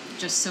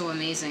 Just so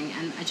amazing.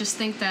 And I just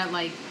think that,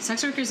 like,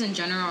 sex workers in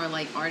general are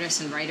like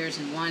artists and writers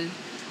in one.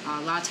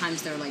 A lot of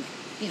times they're like,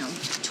 you know,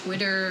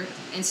 Twitter,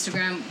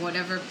 Instagram,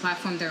 whatever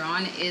platform they're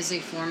on is a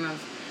form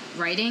of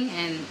writing,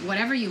 and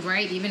whatever you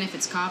write, even if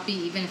it's copy,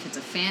 even if it's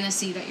a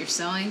fantasy that you're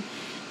selling,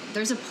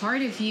 there's a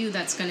part of you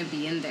that's going to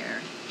be in there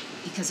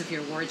because of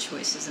your word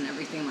choices and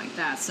everything like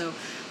that. So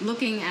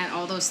looking at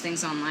all those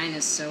things online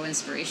is so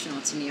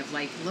inspirational to me, of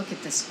like, look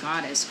at this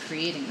goddess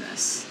creating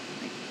this.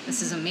 Like,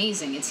 this is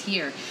amazing. It's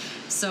here.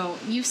 So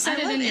you've said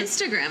I it love in your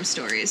Instagram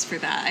stories for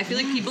that. I feel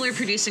like people are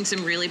producing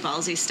some really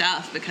ballsy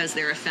stuff because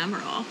they're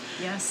ephemeral.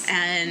 Yes.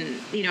 And,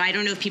 I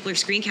don't know if people are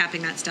screen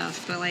capping that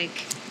stuff, but like,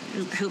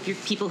 I hope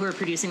people who are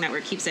producing that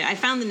work keeps it. I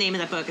found the name of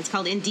that book. It's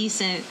called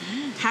Indecent,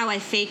 How I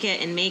Fake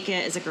It and Make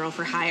It as a Girl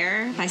for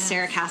Hire by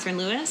Sarah Catherine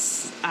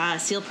Lewis,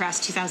 Seal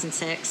Press,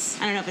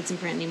 2006. I don't know if it's in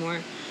print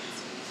anymore.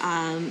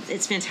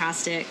 It's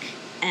fantastic.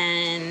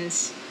 And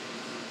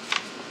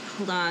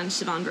hold on,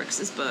 Siobhan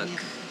Brooks's book. Yeah.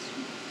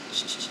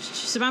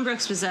 Siobhan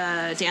Brooks was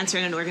a dancer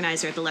and an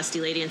organizer at the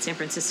Lusty Lady in San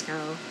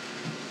Francisco.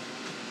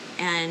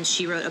 And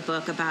she wrote a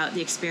book about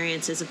the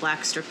experiences of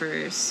black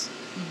strippers.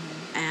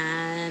 Mm-hmm.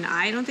 And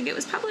I don't think it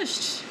was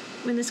published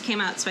when this came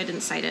out, so I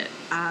didn't cite it.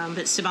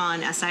 But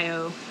Siobhan,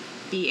 Siobhan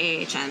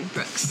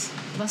Brooks.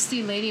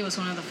 Lusty Lady was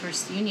one of the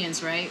first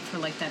unions, right? For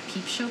like that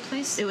peep show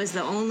place? It was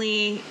the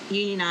only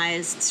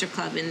unionized strip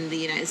club in the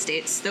United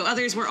States, though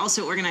others were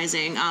also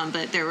organizing,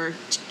 but there were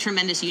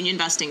tremendous union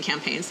busting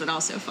campaigns that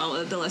also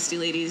followed the Lusty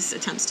Lady's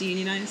attempts to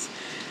unionize.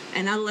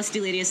 And now the Lusty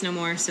Lady is no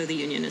more, so the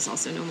union is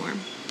also no more.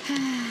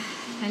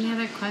 Any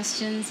other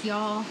questions,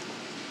 y'all?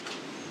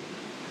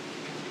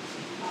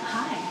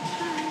 Hi.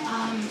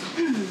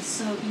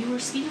 So you were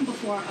speaking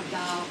before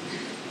about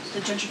the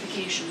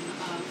gentrification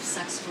of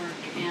sex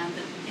work and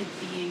it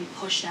being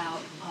pushed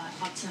out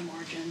up to the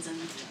margins and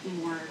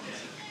more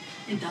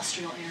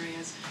industrial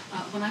areas.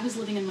 When I was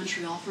living in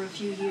Montreal for a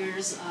few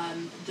years,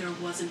 there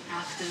was an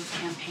active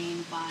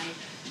campaign by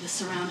the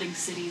surrounding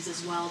cities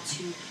as well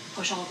to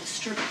push all of the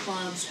strip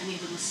clubs, any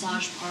of the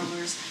massage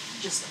parlors,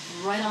 just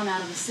right on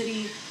out of the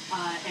city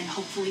and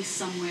hopefully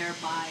somewhere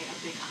by a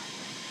big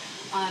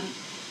highway.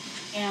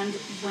 And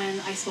when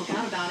I spoke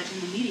out about it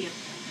in the media,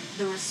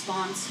 the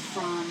response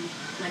from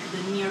like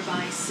the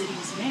nearby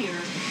city's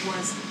mayor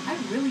was, I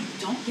really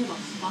don't give a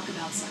fuck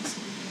about sex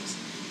workers.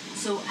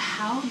 So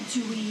how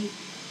do we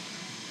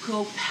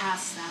go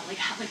past that?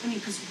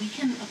 Because we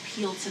can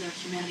appeal to their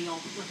humanity,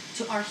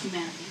 to our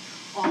humanity,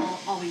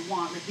 all we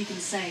want. Like, we can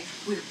say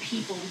we're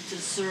people, we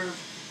deserve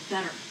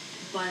better,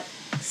 but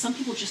some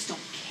people just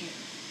don't care.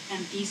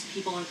 And these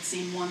people are the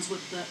same ones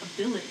with the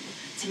ability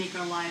to make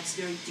our lives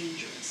very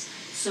dangerous.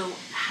 So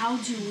how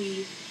do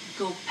we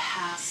go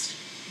past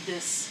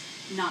this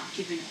not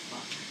giving a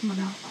fuck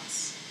about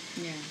us?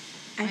 Yeah.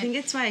 I think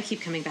it's why I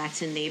keep coming back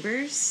to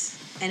Neighbors.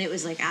 And it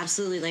was like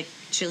absolutely like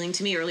chilling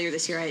to me. Earlier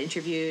this year I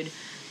interviewed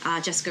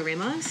Jessica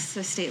Ramos,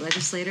 a state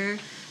legislator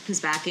who's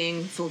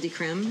backing full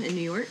decrim in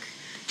New York.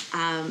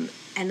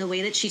 And the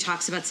way that she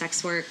talks about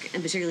sex work,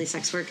 and particularly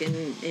sex work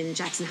in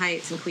Jackson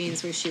Heights and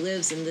Queens, where she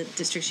lives, and the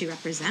district she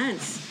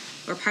represents,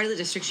 or part of the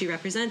district she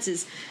represents,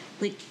 is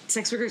like,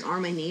 sex workers are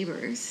my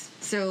neighbors.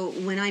 So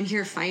when I'm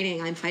here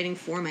fighting, I'm fighting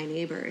for my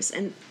neighbors.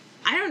 And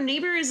I don't,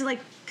 neighbor is like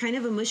kind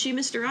of a mushy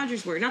Mr.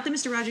 Rogers word. Not that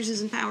Mr. Rogers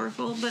isn't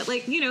powerful, but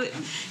like, but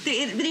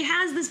it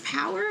has this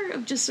power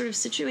of just sort of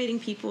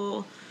situating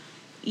people,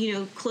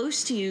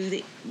 close to you,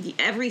 that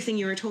everything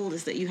you were told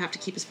is that you have to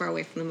keep as far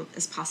away from them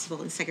as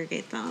possible and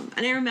segregate them.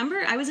 And I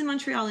remember I was in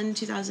Montreal in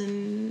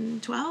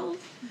 2012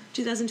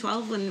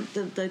 when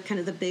the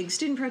kind of the big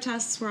student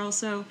protests were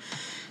also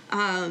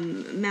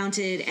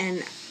mounted,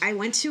 and I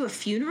went to a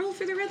funeral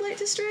for the red light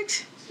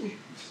district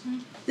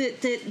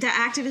that the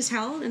activists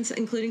held,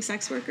 including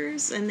sex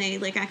workers, and they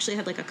like actually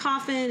had like a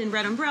coffin and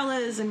red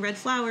umbrellas and red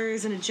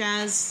flowers and a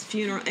jazz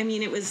funeral. I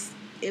mean, it was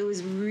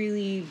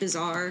really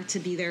bizarre to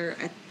be there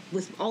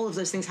with all of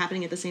those things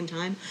happening at the same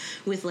time,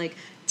 with like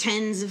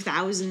tens of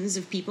thousands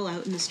of people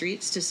out in the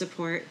streets to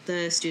support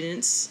the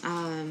students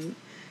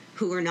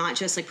who are not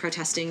just like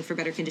protesting for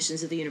better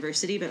conditions at the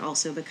university, but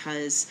also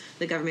because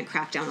the government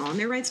cracked down on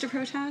their rights to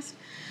protest.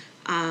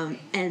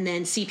 And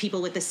then see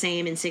people with the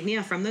same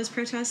insignia from those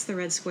protests, the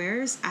red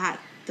squares, at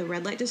the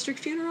red light district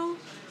funeral.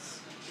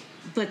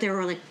 But there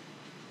were like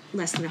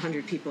less than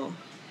 100 people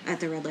at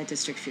the red light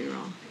district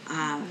funeral.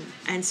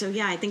 And so,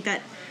 yeah, I think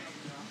that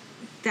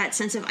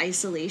sense of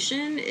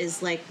isolation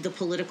is like the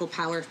political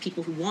power of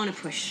people who want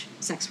to push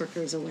sex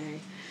workers away.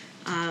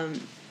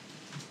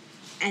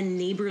 And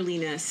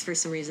neighborliness, for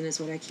some reason, is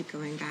what I keep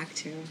going back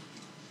to.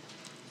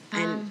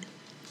 And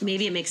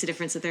maybe it makes a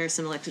difference that there are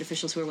some elected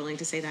officials who are willing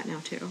to say that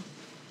now, too.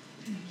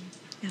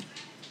 Yeah.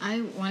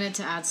 I wanted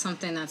to add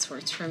something that's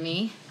worked for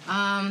me.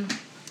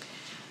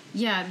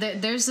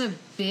 There's a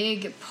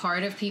big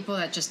part of people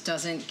that just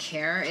doesn't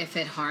care if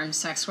it harms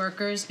sex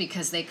workers,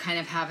 because they kind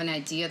of have an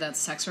idea that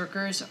sex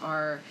workers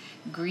are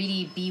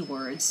greedy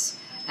B-words,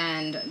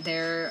 and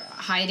they're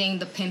hiding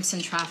the pimps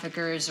and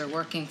traffickers or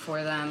working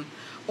for them,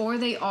 or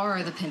they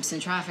are the pimps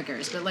and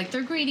traffickers, but like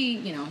they're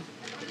greedy,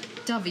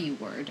 W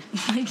word,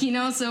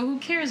 so who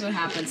cares what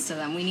happens to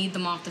them? We need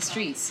them off the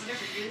streets.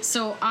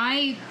 So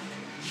I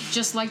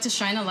just like to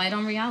shine a light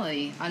on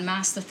reality,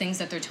 unmask the things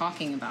that they're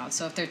talking about.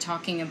 So if they're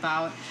talking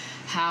about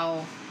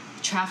how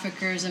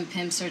traffickers and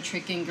pimps are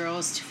tricking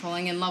girls to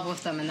falling in love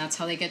with them, and that's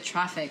how they get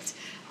trafficked.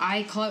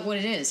 I call it what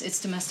it is.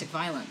 It's domestic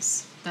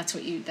violence. That's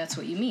what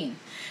you mean.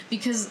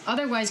 Because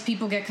otherwise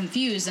people get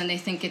confused and they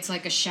think it's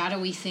like a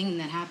shadowy thing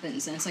that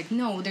happens. And it's like,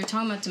 no, they're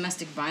talking about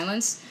domestic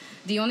violence.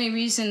 The only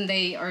reason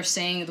they are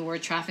saying the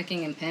word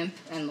trafficking and pimp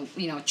and,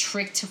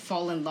 trick to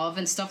fall in love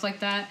and stuff like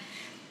that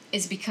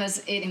is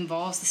because it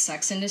involves the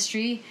sex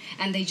industry,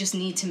 and they just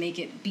need to make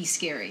it be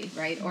scary,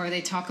 right? Or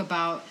they talk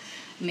about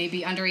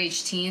maybe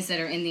underage teens that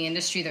are in the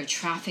industry, they're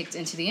trafficked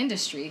into the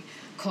industry.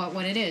 Call it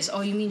what it is.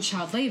 Oh, you mean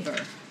child labor?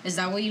 Is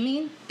that what you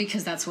mean?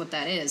 Because that's what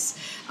that is.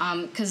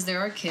 Because there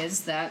are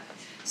kids that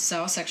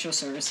sell sexual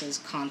services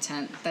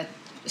content, that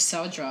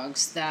sell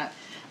drugs, that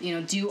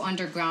do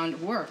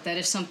underground work. That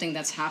is something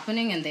that's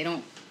happening, and they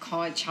don't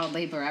call it child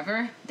labor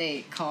ever.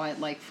 They call it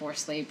like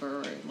forced labor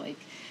or like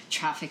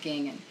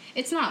trafficking, and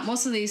it's not.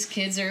 Most of these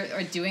kids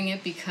are doing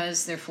it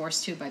because they're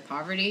forced to by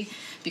poverty,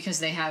 because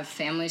they have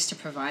families to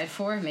provide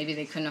for. Maybe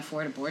they couldn't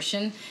afford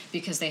abortion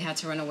because they had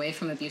to run away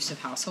from abusive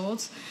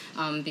households,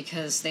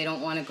 because they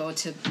don't want to go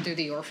through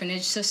the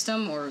orphanage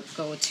system or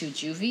go to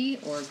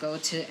juvie or go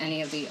to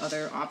any of the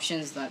other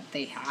options that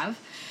they have.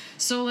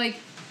 So, like,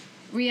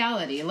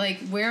 reality, like,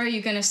 where are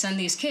you going to send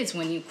these kids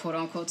when you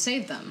quote-unquote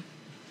save them?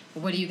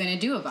 What are you going to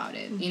do about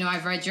it?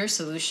 I've read your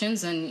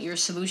solutions, and your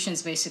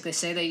solutions basically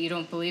say that you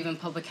don't believe in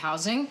public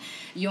housing.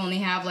 You only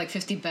have like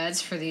 50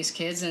 beds for these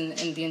kids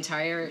in the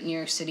entire New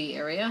York City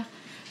area,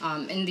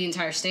 in the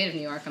entire state of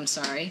New York, I'm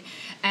sorry.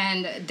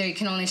 And they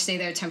can only stay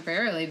there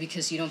temporarily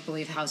because you don't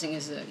believe housing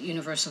is a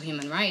universal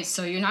human right.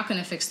 So you're not going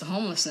to fix the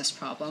homelessness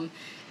problem,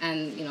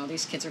 and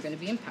these kids are going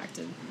to be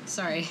impacted.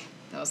 Sorry.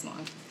 That was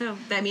long. No,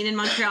 I mean, in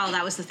Montreal,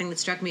 that was the thing that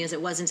struck me, is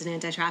it wasn't an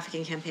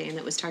anti-trafficking campaign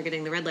that was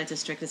targeting the red light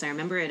district. As I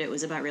remember it, it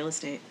was about real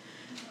estate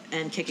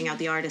and kicking out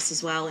the artists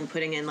as well, and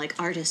putting in like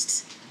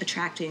artists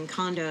attracting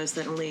condos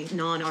that only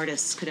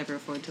non-artists could ever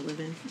afford to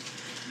live in.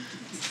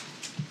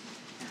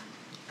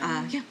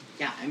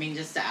 Yeah, I mean,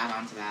 just to add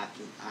on to that,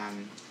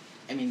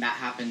 that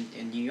happened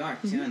in New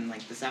York too, in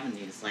like the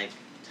 70s. Like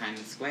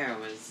Times Square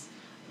was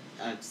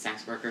a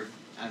sex worker,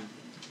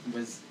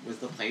 was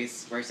the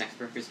place where sex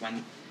workers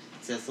went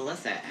to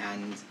solicit,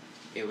 and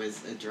it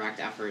was a direct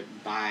effort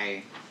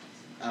by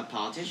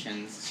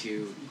politicians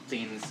to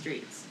clean the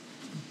streets.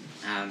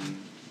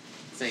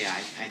 So yeah,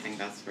 I think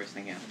that's the first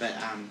thing. Yeah, but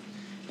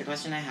the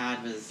question I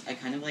had was, I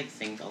kind of like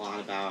think a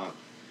lot about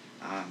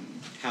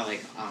how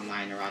like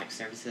online erotic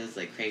services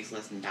like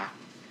Craigslist and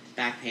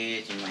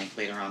Backpage, and like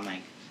later on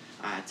like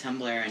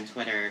Tumblr and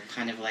Twitter,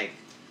 kind of like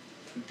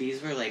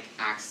these were like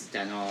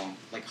accidental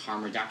like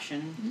harm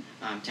reduction,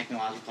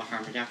 technological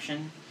harm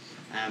reduction.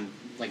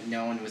 Like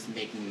no one was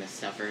making this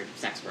stuff for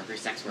sex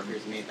workers. Sex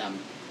workers made them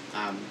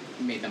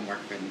work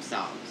for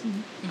themselves.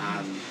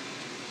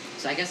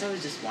 So I guess I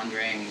was just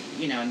wondering,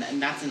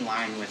 and that's in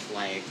line with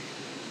like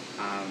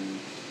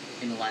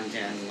in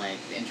London, like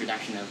the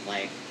introduction of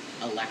like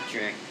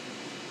electric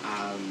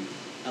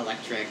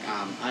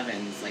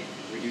ovens like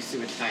reduced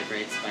suicide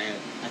rates by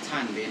a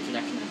ton. The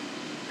introduction of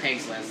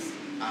Craigslist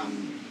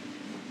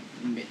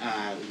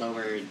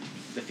lowered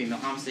the female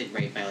homicide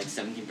rate by like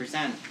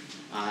 17%.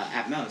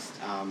 At most.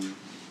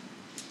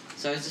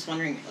 So I was just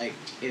wondering, like,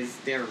 is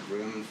there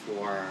room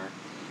for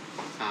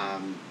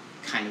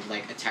kind of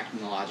like a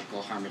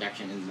technological harm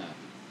reduction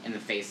in the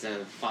face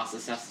of false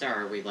assessor?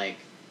 Or are we like,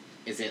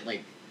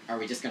 are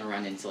we just gonna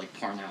run into like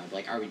Pornhub?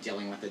 Like, are we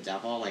dealing with the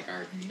devil? Like,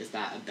 is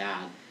that a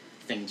bad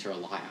thing to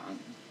rely on?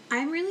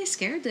 I'm really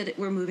scared that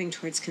we're moving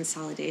towards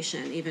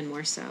consolidation even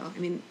more so. I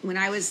mean, when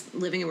I was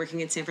living and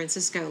working in San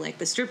Francisco, like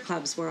the strip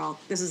clubs were all,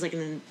 this was like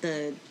in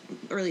the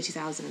early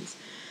 2000s.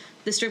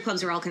 The strip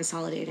clubs were all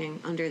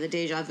consolidating under the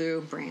Deja Vu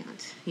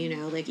brand.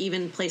 Like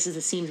even places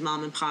that seemed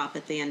mom and pop,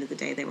 at the end of the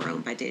day, they were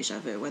owned by Deja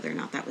Vu, whether or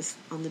not that was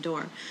on the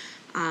door.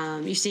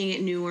 You're seeing it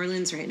in New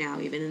Orleans right now,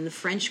 even in the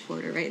French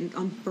Quarter, right?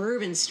 On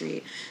Bourbon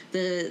Street.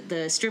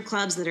 The strip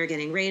clubs that are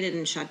getting raided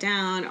and shut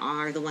down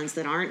are the ones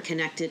that aren't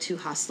connected to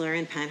Hustler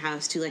and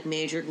Penthouse, to like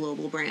major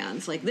global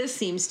brands. Like this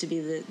seems to be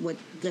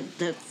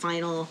the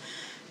final,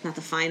 not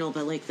the final,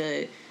 but like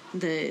the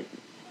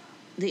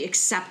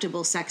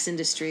acceptable sex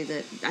industry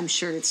that I'm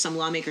sure some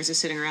lawmakers are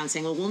sitting around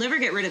saying, well, we'll never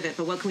get rid of it,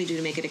 but what can we do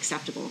to make it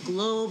acceptable?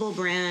 Global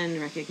brand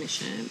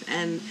recognition.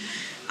 And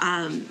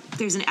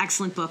there's an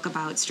excellent book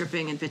about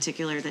stripping in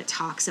particular that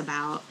talks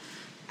about,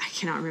 I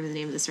cannot remember the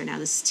name of this right now.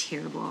 This is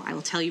terrible. I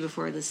will tell you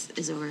before this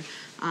is over.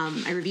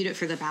 I reviewed it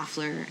for the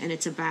Baffler, and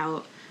it's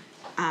about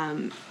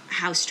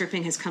how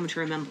stripping has come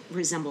to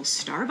resemble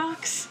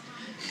Starbucks,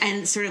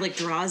 and sort of like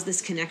draws this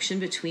connection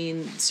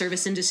between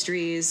service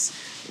industries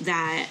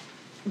that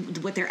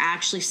what they're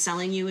actually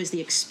selling you is the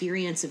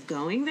experience of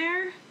going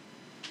there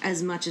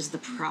as much as the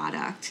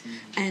product.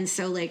 And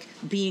so like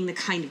being the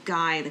kind of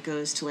guy that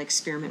goes to like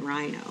Spearmint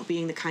Rhino,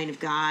 being the kind of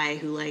guy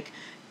who like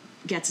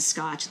gets a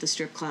scotch at the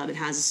strip club and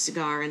has a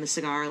cigar in the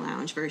cigar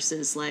lounge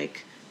versus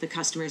like the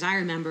customers I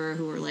remember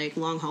who were like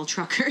long haul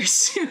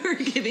truckers who were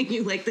giving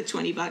you like the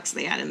 $20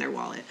 they had in their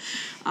wallet.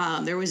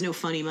 There was no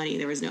funny money.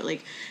 There was no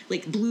like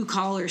blue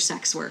collar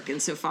sex work,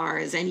 insofar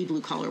as any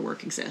blue collar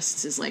work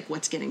exists, is like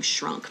what's getting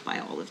shrunk by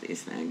all of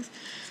these things.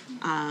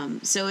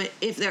 So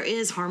if there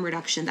is harm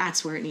reduction,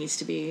 that's where it needs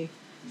to be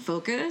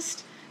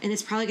focused, and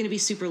it's probably going to be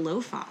super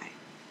lo-fi.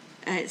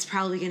 It's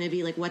probably going to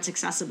be like what's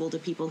accessible to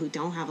people who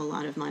don't have a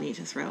lot of money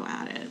to throw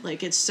at it.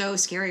 Like, it's so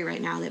scary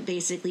right now that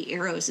basically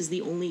Eros is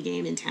the only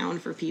game in town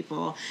for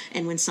people,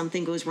 and when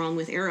something goes wrong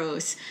with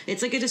Eros,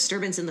 it's like a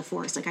disturbance in the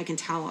force. Like, I can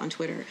tell on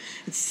Twitter.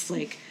 It's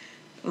like,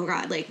 oh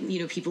God, like, you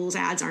know, people's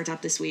ads aren't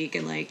up this week,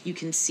 and like you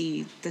can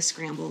see the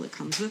scramble that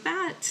comes with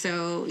that.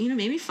 So, you know,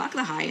 maybe fuck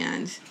the high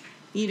end.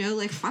 You know,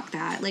 like, fuck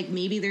that. Like,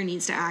 maybe there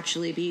needs to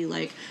actually be,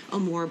 like, a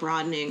more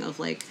broadening of,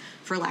 like,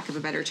 for lack of a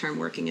better term,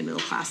 working in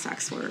middle-class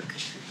sex work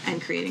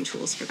and creating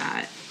tools for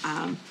that.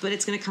 But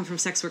it's going to come from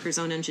sex workers'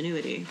 own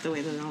ingenuity, the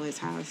way that it always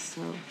has.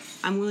 So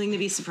I'm willing to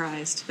be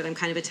surprised, but I'm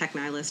kind of a tech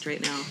nihilist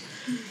right now.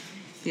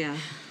 Yeah.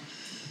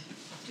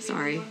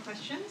 Sorry. Do we have more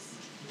questions?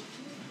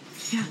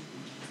 Yeah.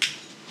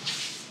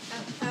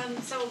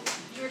 So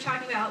you were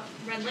talking about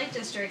red light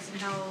districts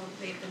and how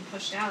they've been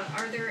pushed out.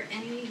 Are there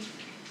any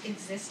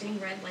existing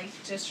red light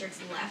districts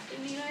left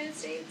in the United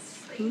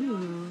States?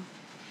 Ooh.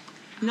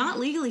 Not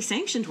legally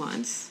sanctioned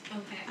ones.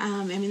 Okay.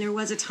 I mean, there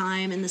was a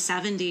time in the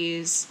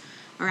 70s,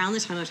 around the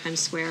time of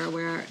Times Square,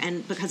 where,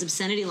 and because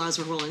obscenity laws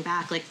were rolling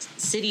back, like,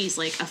 cities,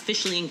 like,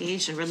 officially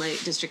engaged in red light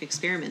district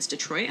experiments.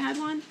 Detroit had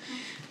one.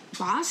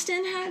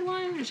 Boston had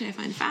one, which I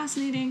find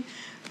fascinating.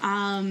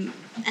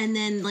 And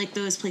then, like,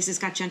 those places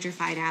got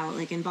gentrified out.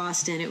 Like, in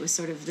Boston, it was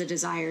sort of the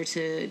desire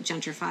to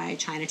gentrify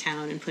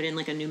Chinatown and put in,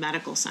 like, a new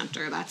medical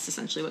center. That's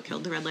essentially what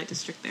killed the red light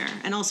district there.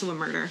 And also a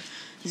murder.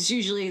 It's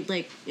usually,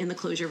 like, in the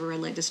closure of a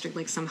red light district,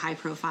 like, some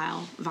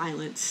high-profile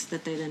violence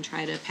that they then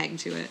try to peg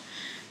to it.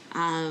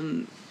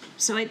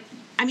 So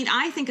I mean,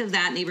 I think of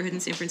that neighborhood in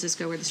San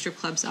Francisco where the strip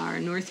clubs are,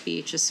 North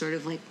Beach, is sort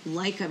of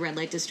like a red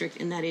light district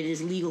in that it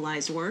is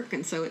legalized work,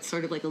 and so it's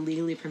sort of like a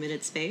legally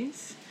permitted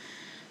space.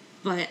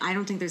 But I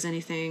don't think there's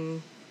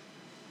anything.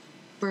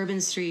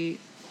 Bourbon Street,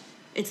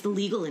 it's the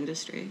legal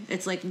industry.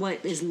 It's like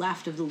what is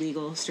left of the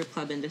legal strip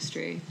club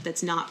industry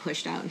that's not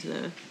pushed out into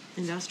the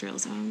industrial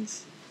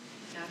zones.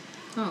 Yeah.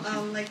 Oh,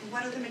 okay. Like,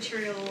 what are the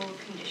material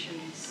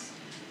conditions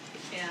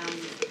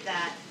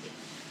that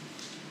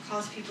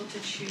cause people to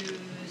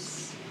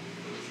choose,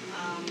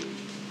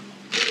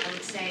 I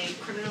would say,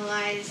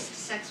 criminalized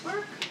sex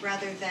work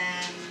rather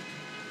than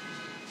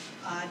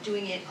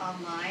doing it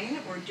online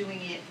or doing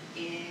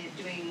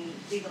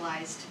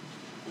legalized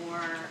or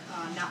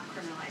not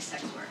criminalized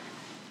sex work?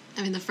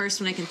 I mean, the first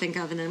one I can think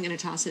of, and then I'm going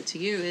to toss it to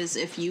you, is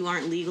if you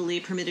aren't legally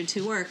permitted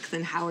to work,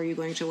 then how are you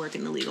going to work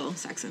in the legal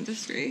sex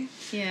industry?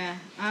 Yeah.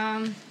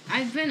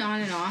 I've been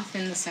on and off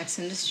in the sex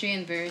industry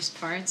in various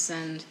parts,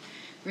 and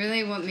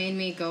really what made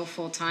me go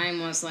full-time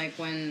was like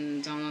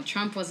when Donald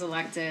Trump was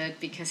elected,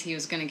 because he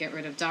was going to get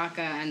rid of DACA,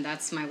 and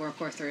that's my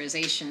work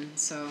authorization.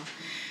 So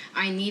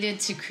I needed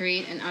to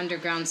create an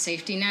underground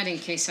safety net in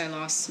case I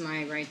lost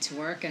my right to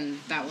work, and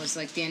that was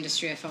like the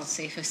industry I felt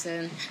safest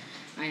in.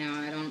 I know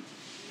I don't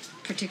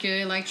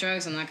particularly like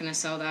drugs. I'm not going to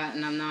sell that,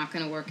 and I'm not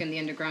going to work in the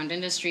underground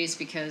industries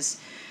because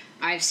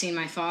I've seen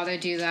my father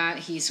do that.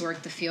 He's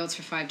worked the fields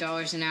for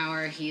 $5 an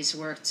hour. He's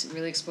worked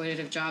really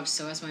exploitative jobs,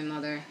 so has my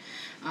mother.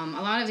 A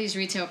lot of these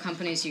retail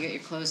companies you get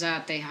your clothes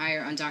at, they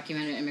hire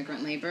undocumented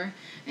immigrant labor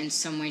in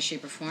some way,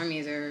 shape, or form,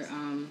 either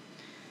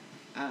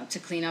to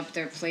clean up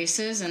their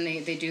places, and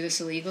they do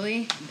this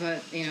illegally,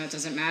 but, you know, it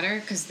doesn't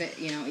matter because,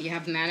 you know, you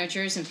have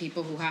managers and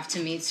people who have to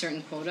meet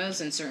certain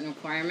quotas and certain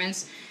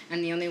requirements,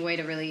 and the only way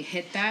to really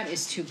hit that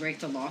is to break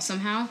the law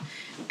somehow.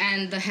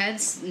 And the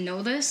heads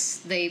know this.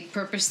 They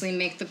purposely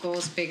make the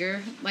goals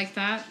bigger like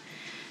that.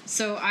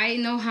 So I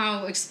know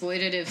how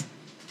exploitative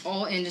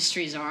all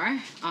industries are.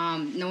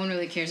 No one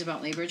really cares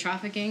about labor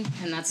trafficking,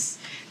 and that's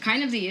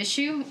kind of the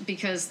issue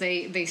because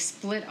they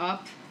split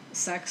up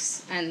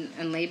sex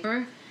and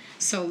labor.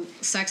 So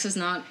sex is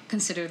not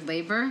considered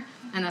labor,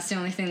 and that's the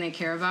only thing they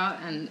care about,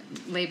 and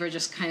labor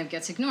just kind of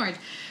gets ignored.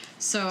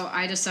 So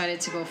I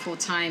decided to go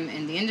full-time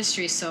in the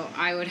industry so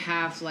I would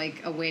have,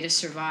 like, a way to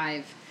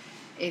survive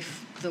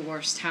if the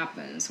worst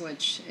happens,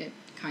 which it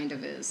kind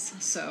of is.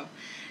 So,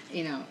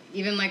 you know,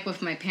 even like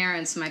with my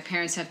parents have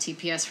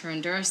TPS for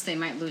Honduras, they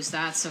might lose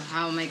that, so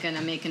how am I going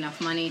to make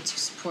enough money to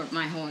support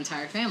my whole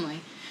entire family,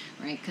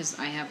 right? Because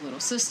I have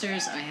little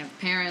sisters, I have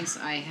parents,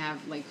 I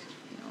have, like,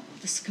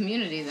 this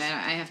community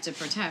that I have to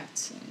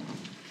protect.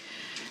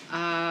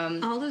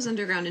 All those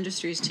underground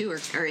industries, too,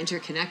 are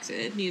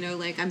interconnected. You know,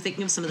 like, I'm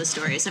thinking of some of the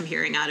stories I'm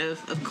hearing out of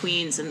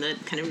Queens and the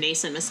kind of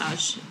nascent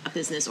massage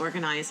business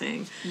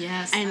organizing.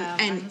 Yes.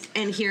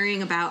 And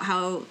hearing about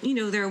how, you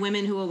know, there are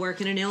women who will work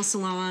in a nail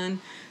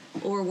salon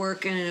or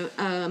work in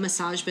a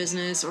massage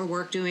business or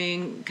work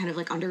doing kind of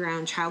like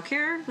underground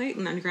childcare, right,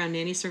 and underground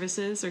nanny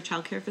services or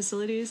childcare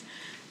facilities.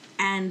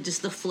 And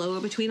just the flow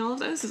between all of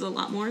those is a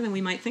lot more than we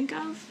might think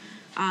of.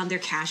 They're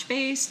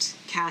cash-based,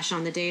 cash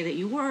on the day that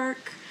you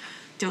work.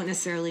 don't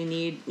necessarily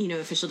need,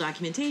 official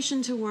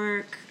documentation to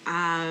work.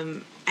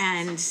 And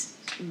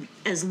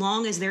as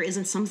long as there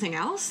isn't something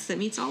else that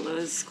meets all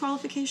those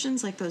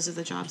qualifications, like those are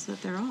the jobs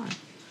that there are.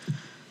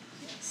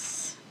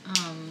 Yes.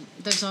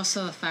 There's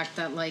also the fact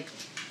that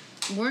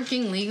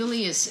working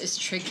legally is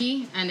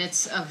tricky, and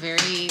it's a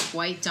very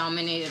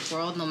white-dominated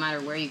world no matter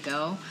where you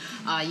go.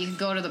 You can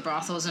go to the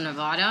brothels in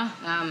Nevada,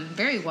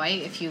 very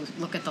white if you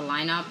look at the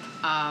lineup.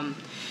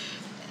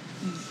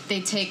 They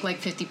take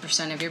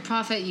 50% of your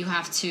profit. You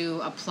have to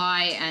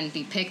apply and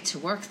be picked to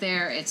work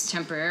there. It's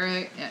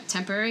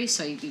temporary,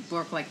 so you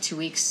work 2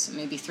 weeks,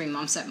 maybe 3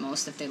 months at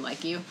most if they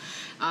like you.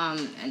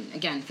 And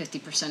again,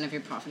 50% of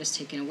your profit is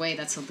taken away.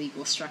 That's a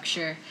legal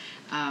structure.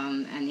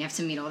 And you have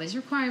to meet all these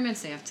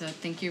requirements. They have to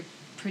think you're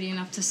pretty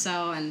enough to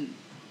sell, and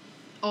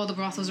all the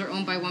brothels are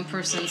owned by one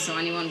person, so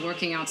anyone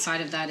working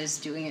outside of that is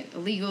doing it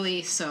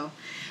illegally. So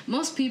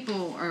most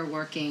people are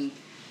working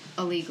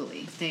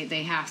illegally.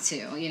 They have to.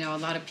 A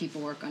lot of people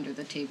work under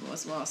the table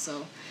as well.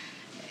 So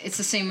it's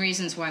the same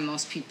reasons why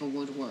most people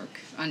would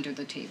work under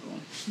the table.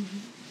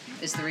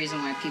 Mm-hmm. Is the reason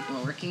why people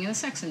are working in the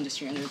sex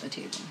industry under the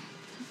table.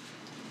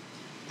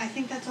 I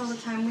think that's all the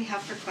time we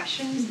have for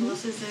questions. Mm-hmm.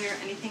 Melissa, is there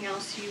anything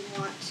else you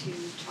want to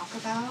talk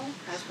about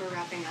as we're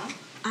wrapping up?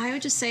 I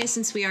would just say,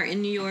 since we are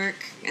in New York,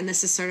 and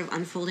this is sort of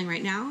unfolding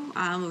right now,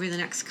 over the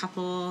next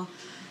couple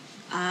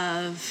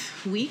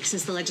of weeks,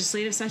 as the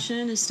legislative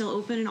session is still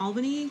open in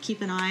Albany, keep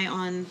an eye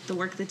on the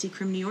work that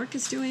Decrim New York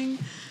is doing,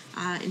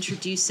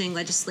 introducing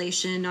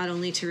legislation not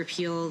only to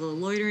repeal the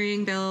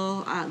loitering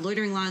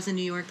laws in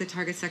New York that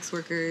target sex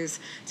workers,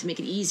 to make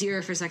it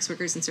easier for sex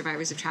workers and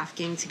survivors of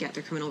trafficking to get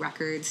their criminal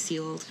records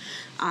sealed,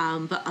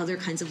 but other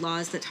kinds of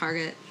laws that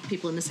target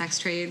people in the sex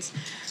trades.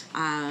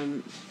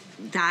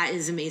 That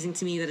is amazing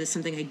to me. That is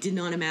something I did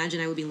not imagine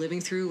I would be living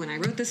through when I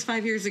wrote this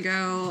 5 years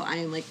ago. I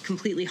am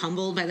completely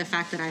humbled by the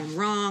fact that I am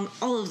wrong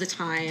all of the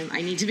time.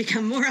 I need to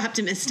become more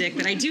optimistic,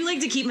 but I do like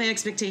to keep my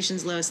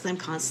expectations low so that I'm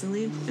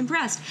constantly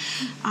impressed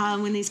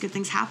when these good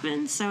things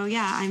happen. So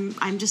yeah,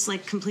 I'm just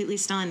completely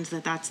stunned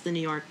that that's the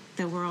New York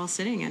that we're all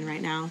sitting in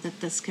right now, that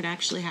this could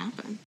actually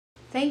happen.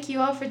 Thank you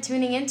all for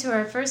tuning in to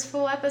our first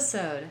full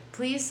episode.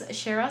 Please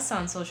share us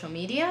on social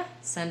media,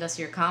 send us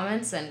your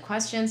comments and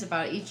questions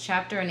about each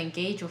chapter, and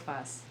engage with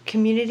us.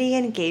 Community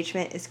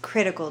engagement is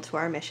critical to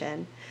our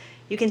mission.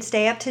 You can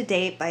stay up to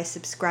date by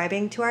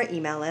subscribing to our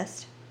email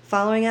list,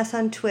 following us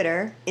on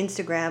Twitter,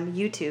 Instagram,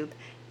 YouTube,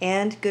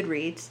 and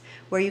Goodreads,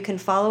 where you can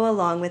follow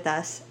along with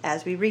us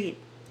as we read.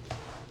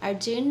 Our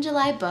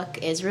June-July book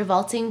is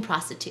Revolting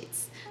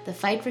Prostitutes, The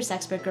Fight for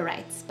Sex Worker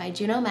Rights by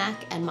Juno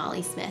Mack and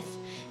Molly Smith.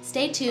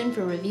 Stay tuned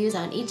for reviews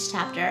on each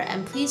chapter,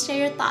 and please share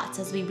your thoughts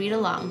as we read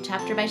along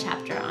chapter by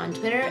chapter on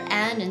Twitter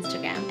and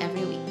Instagram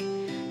every week.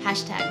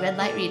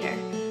 #RedLightReader.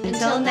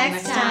 Until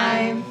next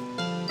time.